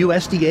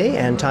USDA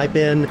and type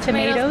in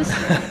tomatoes.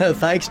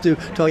 Thanks to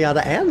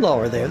Toyota and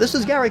Laura there. This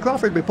is Gary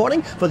Crawford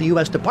reporting for the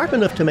U.S.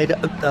 Department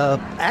of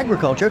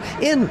Agriculture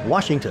in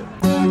Washington.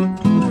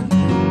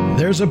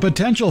 There's a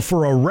potential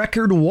for a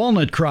record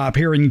walnut crop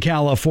here in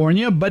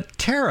California, but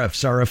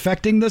tariffs are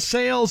affecting the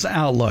sales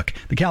outlook.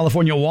 The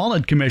California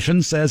Walnut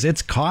Commission says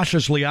it's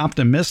cautiously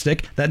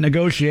optimistic that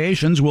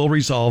negotiations will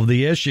resolve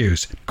the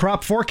issues.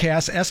 Crop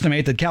forecasts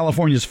estimate that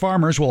California's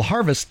farmers will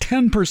harvest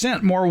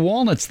 10% more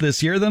walnuts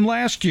this year than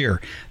last year.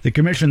 The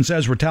commission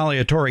says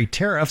retaliatory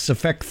tariffs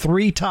affect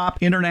three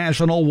top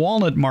international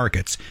walnut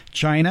markets: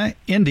 China,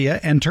 India,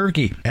 and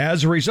Turkey.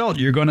 As a result,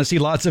 you're going to see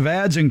lots of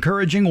ads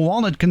encouraging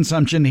walnut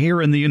consumption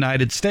here in the United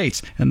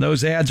States, and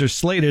those ads are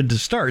slated to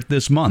start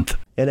this month.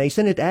 In a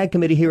Senate Ag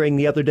Committee hearing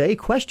the other day,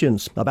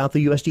 questions about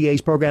the USDA's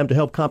program to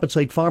help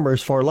compensate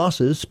farmers for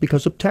losses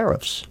because of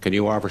tariffs. Can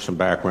you offer some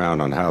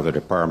background on how the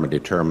department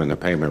determined the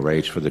payment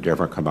rates for the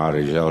different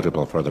commodities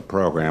eligible for the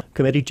program?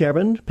 Committee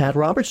Chairman Pat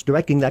Roberts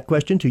directing that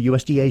question to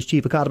USDA's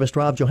Chief Economist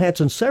Rob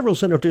Johansson. Several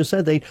senators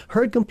said they'd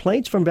heard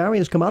complaints from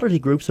various commodity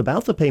groups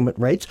about the payment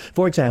rates.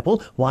 For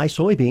example, why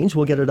soybeans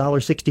will get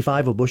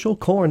 $1.65 a bushel,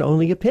 corn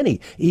only a penny,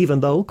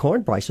 even though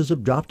corn prices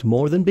have dropped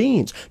more than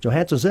beans.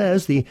 Johansson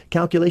says the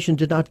calculation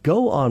did not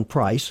go on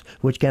price,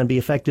 which can be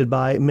affected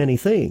by many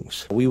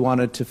things. We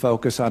wanted to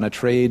focus on a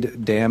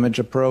trade damage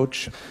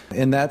approach.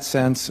 In that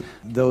sense,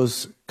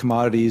 those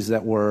commodities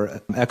that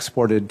were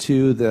exported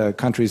to the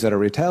countries that are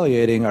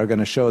retaliating are going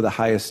to show the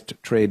highest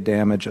trade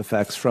damage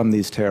effects from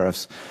these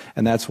tariffs.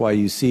 And that's why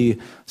you see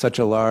such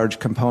a large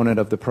component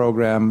of the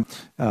program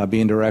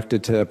being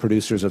directed to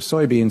producers of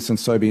soybeans,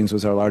 since soybeans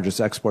was our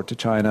largest export to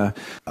China.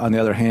 On the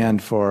other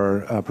hand,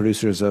 for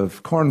producers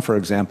of corn, for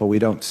example, we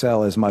don't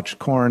sell as much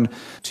corn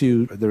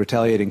to the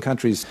retaliating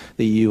countries,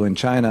 the EU and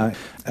China,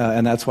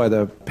 and that's why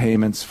the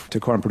payments to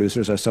corn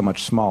producers are so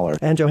much smaller.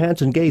 And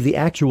Johansson gave the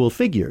actual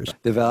figures.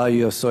 The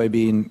value of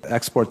soybean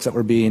exports that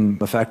were being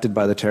affected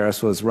by the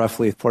tariffs was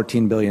roughly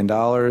 $14 billion.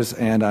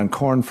 And on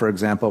corn, for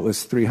example, it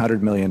was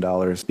 $300 million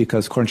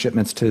because corn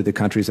shipments to the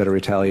countries that are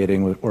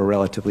retaliating were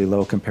relatively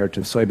low compared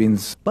to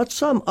soybeans. But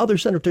some other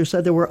senators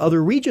said there were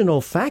other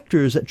regional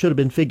factors that should have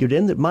been figured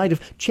in that might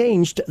have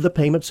changed the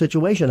payment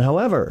situation.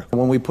 However,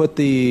 when we put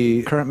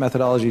the current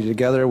methodology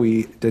together,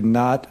 we did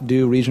not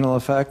do regional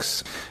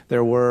effects.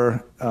 There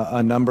were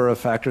a number of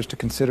factors to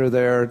consider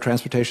there,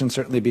 transportation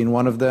certainly being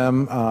one of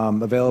them,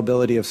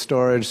 availability of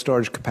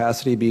storage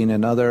capacity being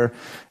another,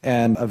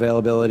 and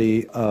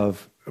availability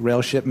of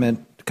rail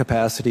shipment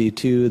capacity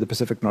to the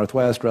Pacific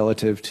Northwest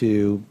relative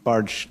to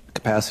barge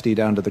capacity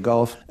down to the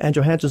Gulf. And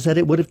Johansson said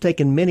it would have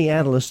taken many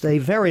analysts a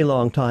very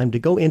long time to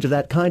go into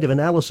that kind of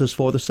analysis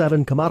for the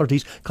 7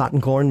 commodities: cotton,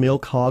 corn,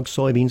 milk, hogs,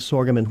 soybeans,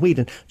 sorghum, and wheat.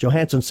 And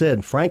Johansson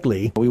said,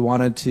 frankly, we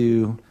wanted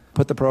to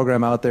put the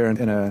program out there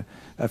in a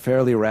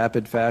fairly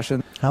rapid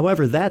fashion.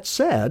 However, that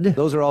said,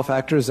 those are all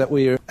factors that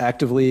we are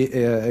actively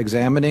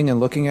examining and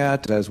looking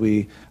at as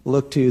we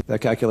look to the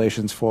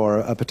calculations for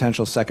a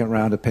potential second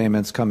round of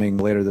payments coming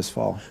later this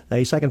fall.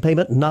 A second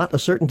payment, not a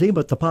certainty,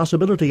 but the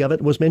possibility of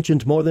it was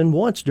mentioned more than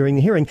once during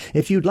the hearing.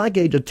 If you'd like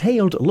a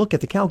detailed look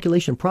at the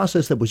calculation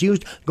process that was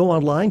used, go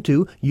online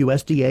to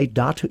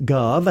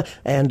USDA.gov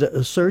and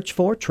search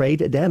for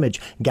trade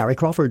damage. Gary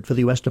Crawford for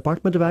the U.S.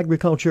 Department of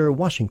Agriculture,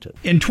 Washington.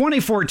 In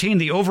 2014,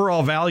 the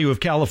overall value of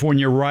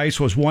California rice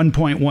was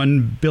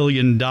 $1.1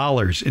 billion. In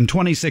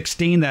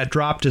 2016, that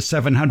dropped to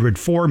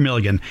 $704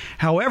 million.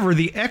 However,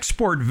 the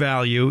export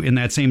value in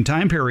that same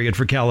time period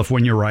for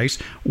California rice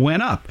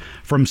went up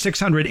from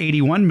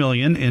 $681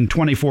 million in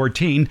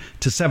 2014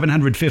 to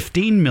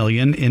 $715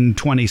 million in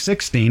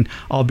 2016,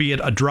 albeit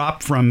a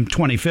drop from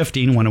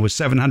 2015 when it was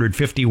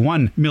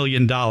 $751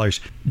 million.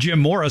 Jim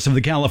Morris of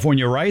the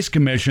California Rice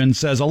Commission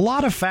says a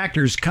lot of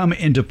factors come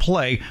into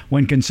play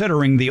when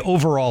considering the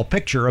overall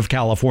picture of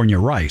California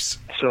rice.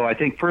 So I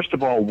think, first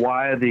of all,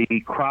 why the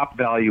crop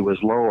value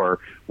was lower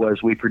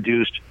was we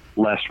produced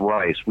less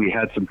rice. We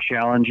had some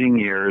challenging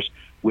years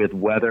with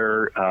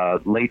weather,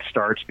 late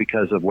starts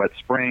because of wet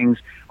springs,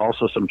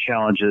 also some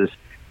challenges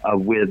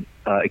with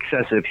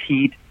excessive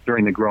heat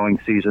during the growing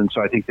season.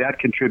 So I think that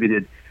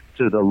contributed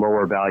to the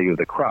lower value of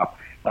the crop.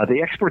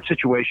 The export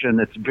situation,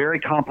 it's very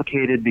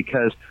complicated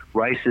because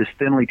rice is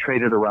thinly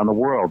traded around the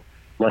world.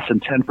 Less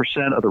than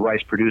 10% of the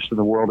rice produced in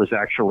the world is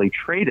actually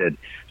traded.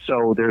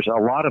 So there's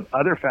a lot of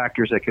other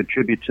factors that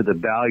contribute to the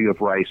value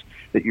of rice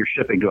that you're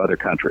shipping to other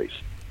countries.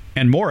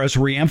 And Morris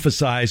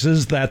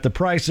reemphasizes that the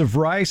price of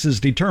rice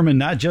is determined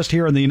not just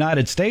here in the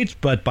United States,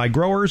 but by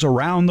growers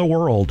around the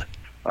world.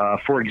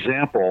 For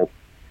example,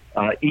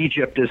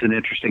 Egypt is an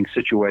interesting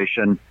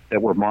situation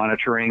that we're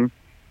monitoring.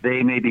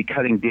 They may be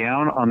cutting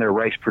down on their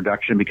rice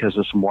production because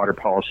of some water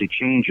policy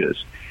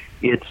changes.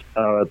 It's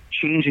a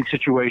changing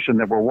situation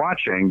that we're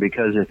watching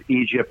because if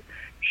Egypt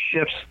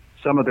shifts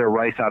some of their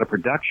rice out of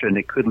production,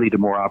 it could lead to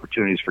more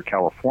opportunities for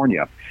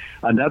California.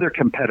 Another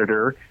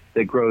competitor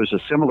that grows a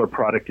similar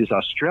product is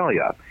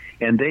Australia,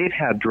 and they've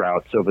had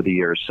droughts over the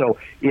years. So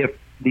if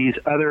these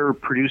other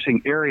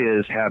producing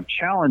areas have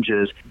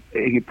challenges,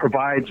 it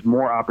provides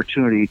more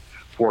opportunity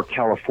for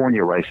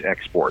California rice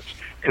exports.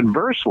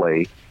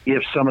 Conversely,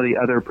 if some of the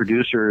other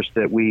producers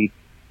that we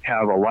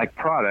have a like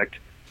product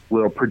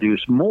will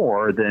produce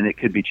more, then it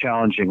could be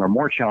challenging or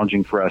more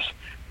challenging for us,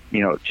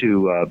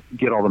 to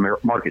get all the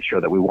market share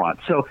that we want.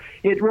 So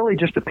it really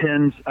just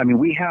depends. I mean,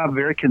 we have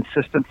very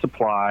consistent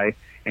supply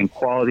and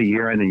quality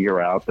year in and year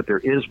out, but there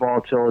is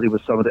volatility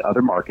with some of the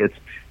other markets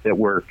that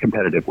we're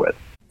competitive with.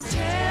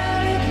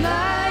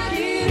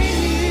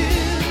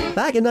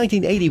 Back in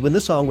 1980, when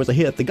this song was a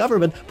hit, the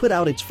government put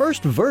out its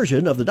first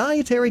version of the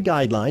dietary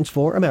guidelines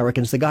for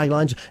Americans. The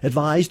guidelines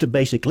advised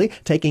basically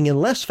taking in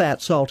less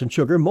fat, salt, and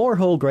sugar, more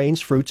whole grains,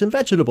 fruits, and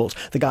vegetables.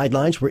 The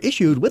guidelines were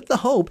issued with the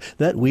hope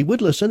that we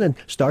would listen and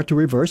start to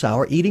reverse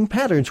our eating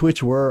patterns,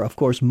 which were, of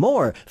course,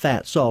 more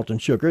fat, salt,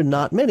 and sugar,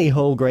 not many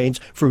whole grains,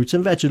 fruits,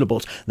 and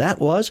vegetables. That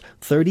was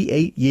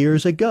 38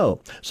 years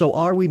ago. So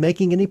are we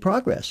making any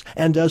progress?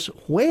 And does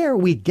where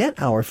we get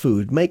our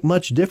food make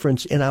much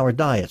difference in our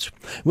diets?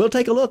 We'll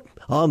take a look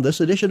on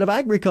this edition of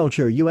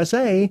Agriculture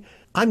USA.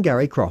 I'm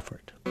Gary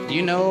Crawford.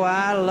 You know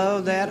I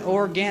love that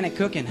organic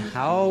cooking.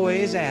 I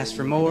always ask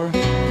for more.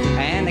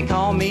 And they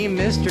call me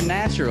Mr.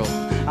 Natural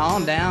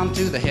on down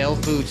to the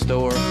health food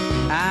store.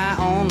 I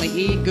only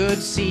eat good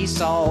sea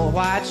salt.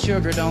 White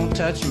sugar don't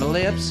touch my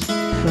lips.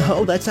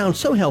 Oh, that sounds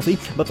so healthy,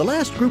 but the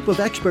last group of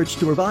experts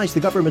to revise the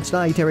government's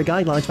dietary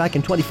guidelines back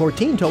in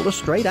 2014 told us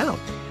straight out.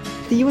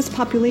 The U.S.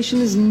 population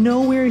is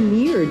nowhere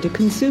near to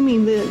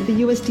consuming the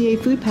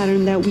USDA food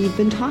pattern that we've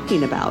been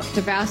talking about.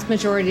 The vast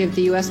majority of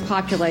the U.S.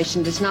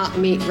 population does not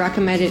meet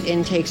recommended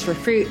intakes for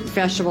fruit,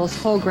 vegetables,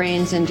 whole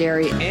grains, and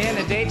dairy. In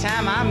the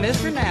daytime, I'm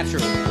Mr.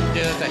 Natural,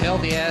 just as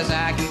healthy as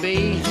I can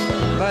be.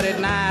 But at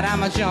night,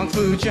 I'm a junk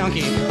food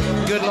junkie.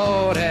 Good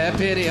Lord, have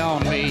pity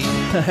on me.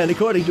 And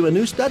according to a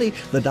new study,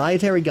 the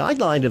dietary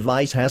guideline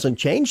advice hasn't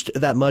changed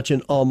that much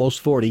in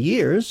almost 40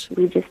 years.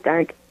 We just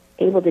aren't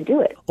able to do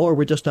it. Or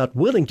we're just not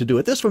willing to do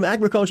it. This from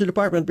Agriculture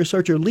Department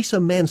researcher Lisa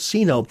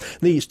Mancino.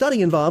 The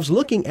study involves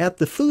looking at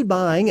the food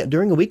buying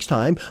during a week's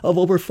time of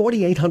over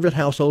 4,800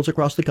 households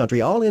across the country,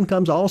 all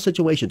incomes, all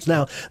situations.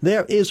 Now,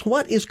 there is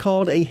what is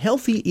called a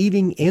healthy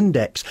eating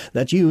index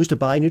that's used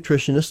by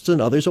nutritionists and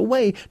others, a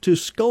way to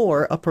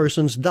score a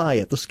person's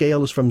diet. The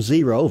scale is from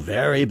 0,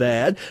 very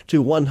bad,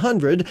 to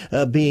 100,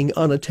 being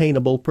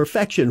unattainable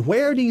perfection.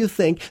 Where do you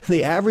think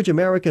the average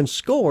American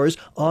scores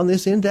on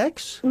this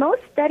index?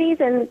 Most studies,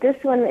 and this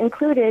one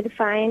included,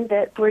 find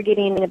that we're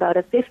getting about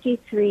a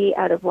 53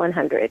 out of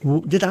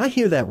 100. Did I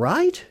hear that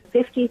right?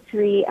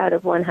 53 out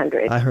of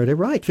 100. I heard it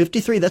right.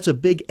 53, that's a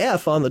big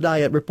F on the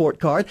diet report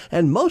card,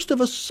 and most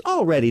of us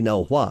already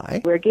know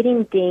why. We're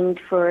getting dinged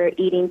for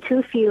eating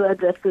too few of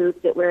the foods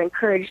that we're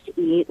encouraged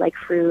to eat, like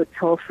fruits,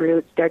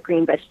 dark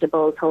green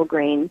vegetables, whole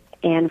grains,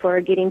 and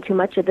we're getting too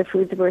much of the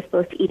foods that we're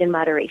supposed to eat in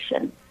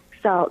moderation.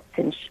 Salts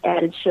and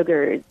added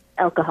sugars,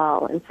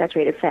 alcohol, and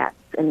saturated fats,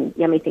 and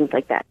yummy things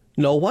like that.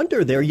 No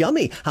wonder they're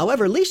yummy.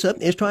 However, Lisa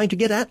is trying to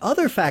get at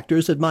other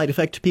factors that might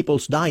affect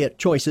people's diet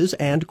choices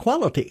and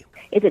quality.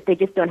 Is it they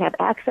just don't have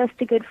access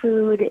to good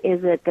food?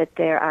 Is it that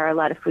there are a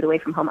lot of food away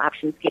from home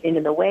options getting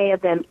in the way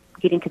of them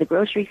getting to the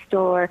grocery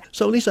store?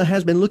 So Lisa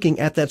has been looking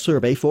at that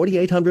survey,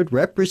 4,800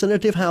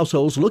 representative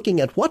households, looking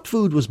at what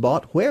food was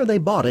bought, where they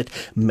bought it.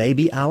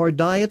 Maybe our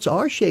diets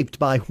are shaped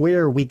by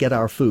where we get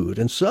our food.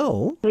 And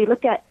so we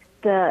looked at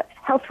the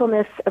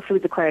healthfulness of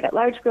foods acquired at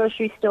large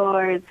grocery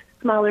stores,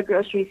 smaller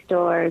grocery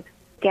stores,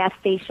 gas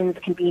stations,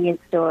 convenience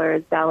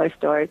stores, dollar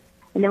stores.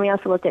 And then we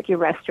also looked at your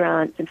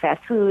restaurants and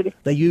fast food.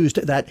 They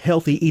used that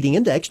healthy eating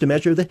index to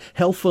measure the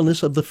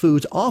healthfulness of the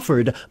foods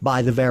offered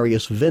by the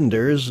various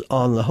vendors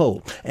on the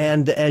whole.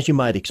 And as you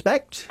might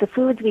expect, the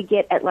foods we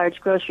get at large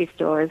grocery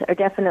stores are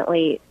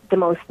definitely the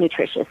most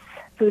nutritious.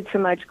 Foods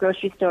from large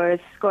grocery stores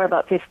score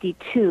about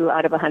 52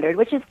 out of 100,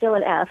 which is still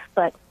an F,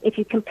 but if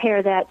you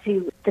compare that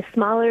to the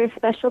smaller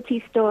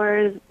specialty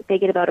stores, they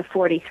get about a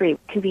 43.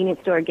 Convenience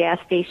store gas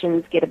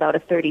stations get about a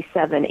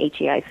 37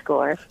 HEI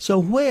score. So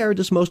where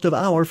does most of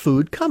our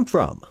food come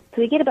from?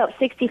 So we get about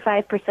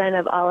 65%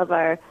 of all of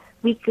our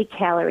weekly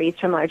calories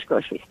from large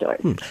grocery stores.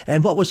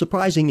 And what was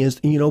surprising is,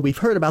 we've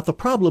heard about the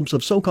problems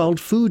of so-called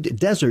food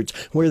deserts,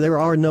 where there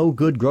are no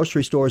good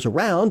grocery stores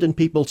around and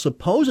people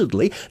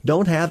supposedly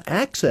don't have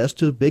access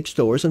to big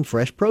stores and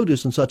fresh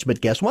produce and such.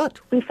 But guess what?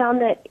 We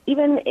found that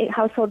even in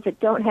households that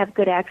don't have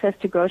good access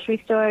to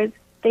grocery stores,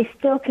 they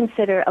still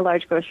consider a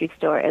large grocery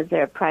store as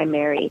their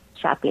primary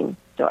shopping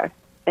store.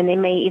 And they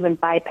may even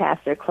bypass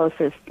their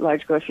closest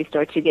large grocery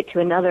store to get to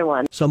another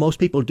one. So most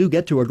people do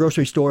get to a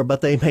grocery store,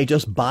 but they may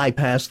just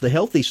bypass the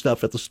healthy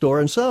stuff at the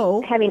store, and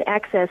so having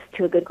access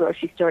to a good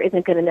grocery store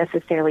isn't going to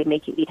necessarily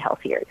make you eat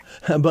healthier.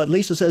 But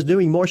Lisa says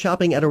doing more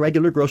shopping at a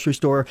regular grocery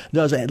store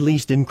does at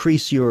least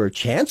increase your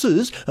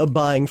chances of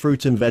buying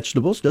fruits and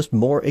vegetables, just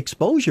more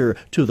exposure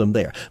to them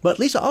there. But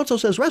Lisa also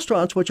says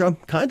restaurants, which are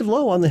kind of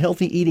low on the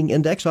healthy eating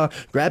index, are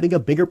grabbing a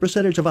bigger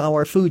percentage of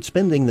our food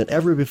spending than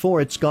ever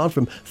before. It's gone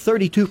from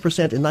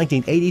 32% in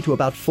 1980 to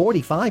about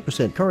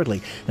 45%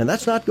 currently. And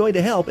that's not going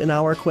to help in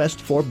our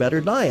quest for better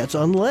diets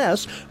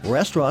unless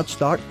restaurants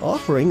start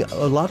offering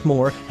a lot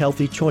more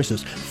healthy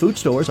choices. Food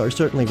stores are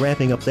certainly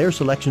ramping up their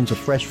selections of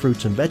fresh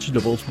fruits and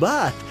vegetables,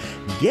 but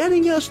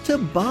getting us to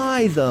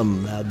buy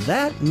them,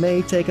 that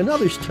may take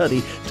another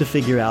study to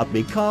figure out,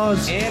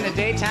 because in the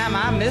daytime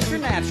I'm Mr.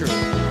 Natural,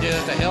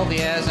 just as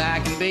healthy as I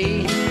can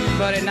be,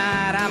 but at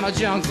night I'm a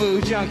junk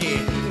food junkie.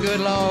 Good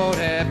Lord,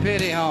 have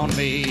pity on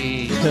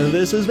me.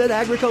 This has been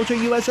Agriculture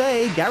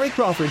USA. Gary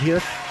Crawford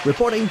here,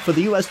 reporting for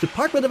the U.S.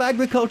 Department of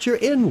Agriculture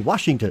in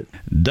Washington.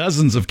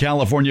 Dozens of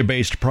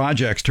California-based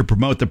projects to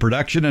promote the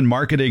production and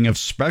marketing of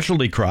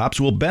specialty crops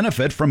will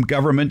benefit from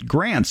government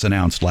grants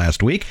announced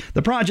last week.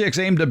 The projects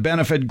aim to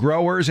benefit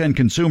growers and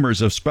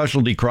consumers of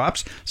specialty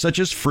crops such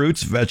as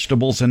fruits,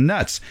 vegetables, and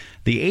nuts.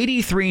 The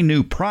 83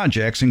 new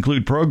projects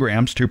include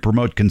programs to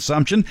promote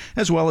consumption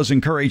as well as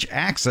encourage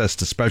access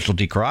to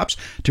specialty crops,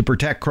 to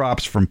protect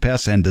crops from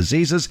pests and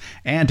diseases,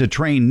 and to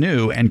train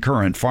new and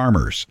current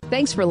farmers.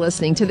 Thanks for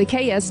listening to the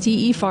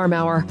KSTE Farm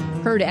Hour,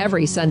 heard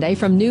every Sunday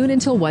from noon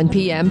until 1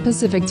 p.m.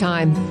 Pacific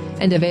Time,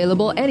 and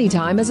available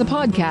anytime as a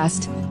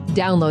podcast.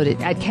 Download it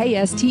at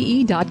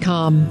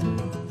kste.com.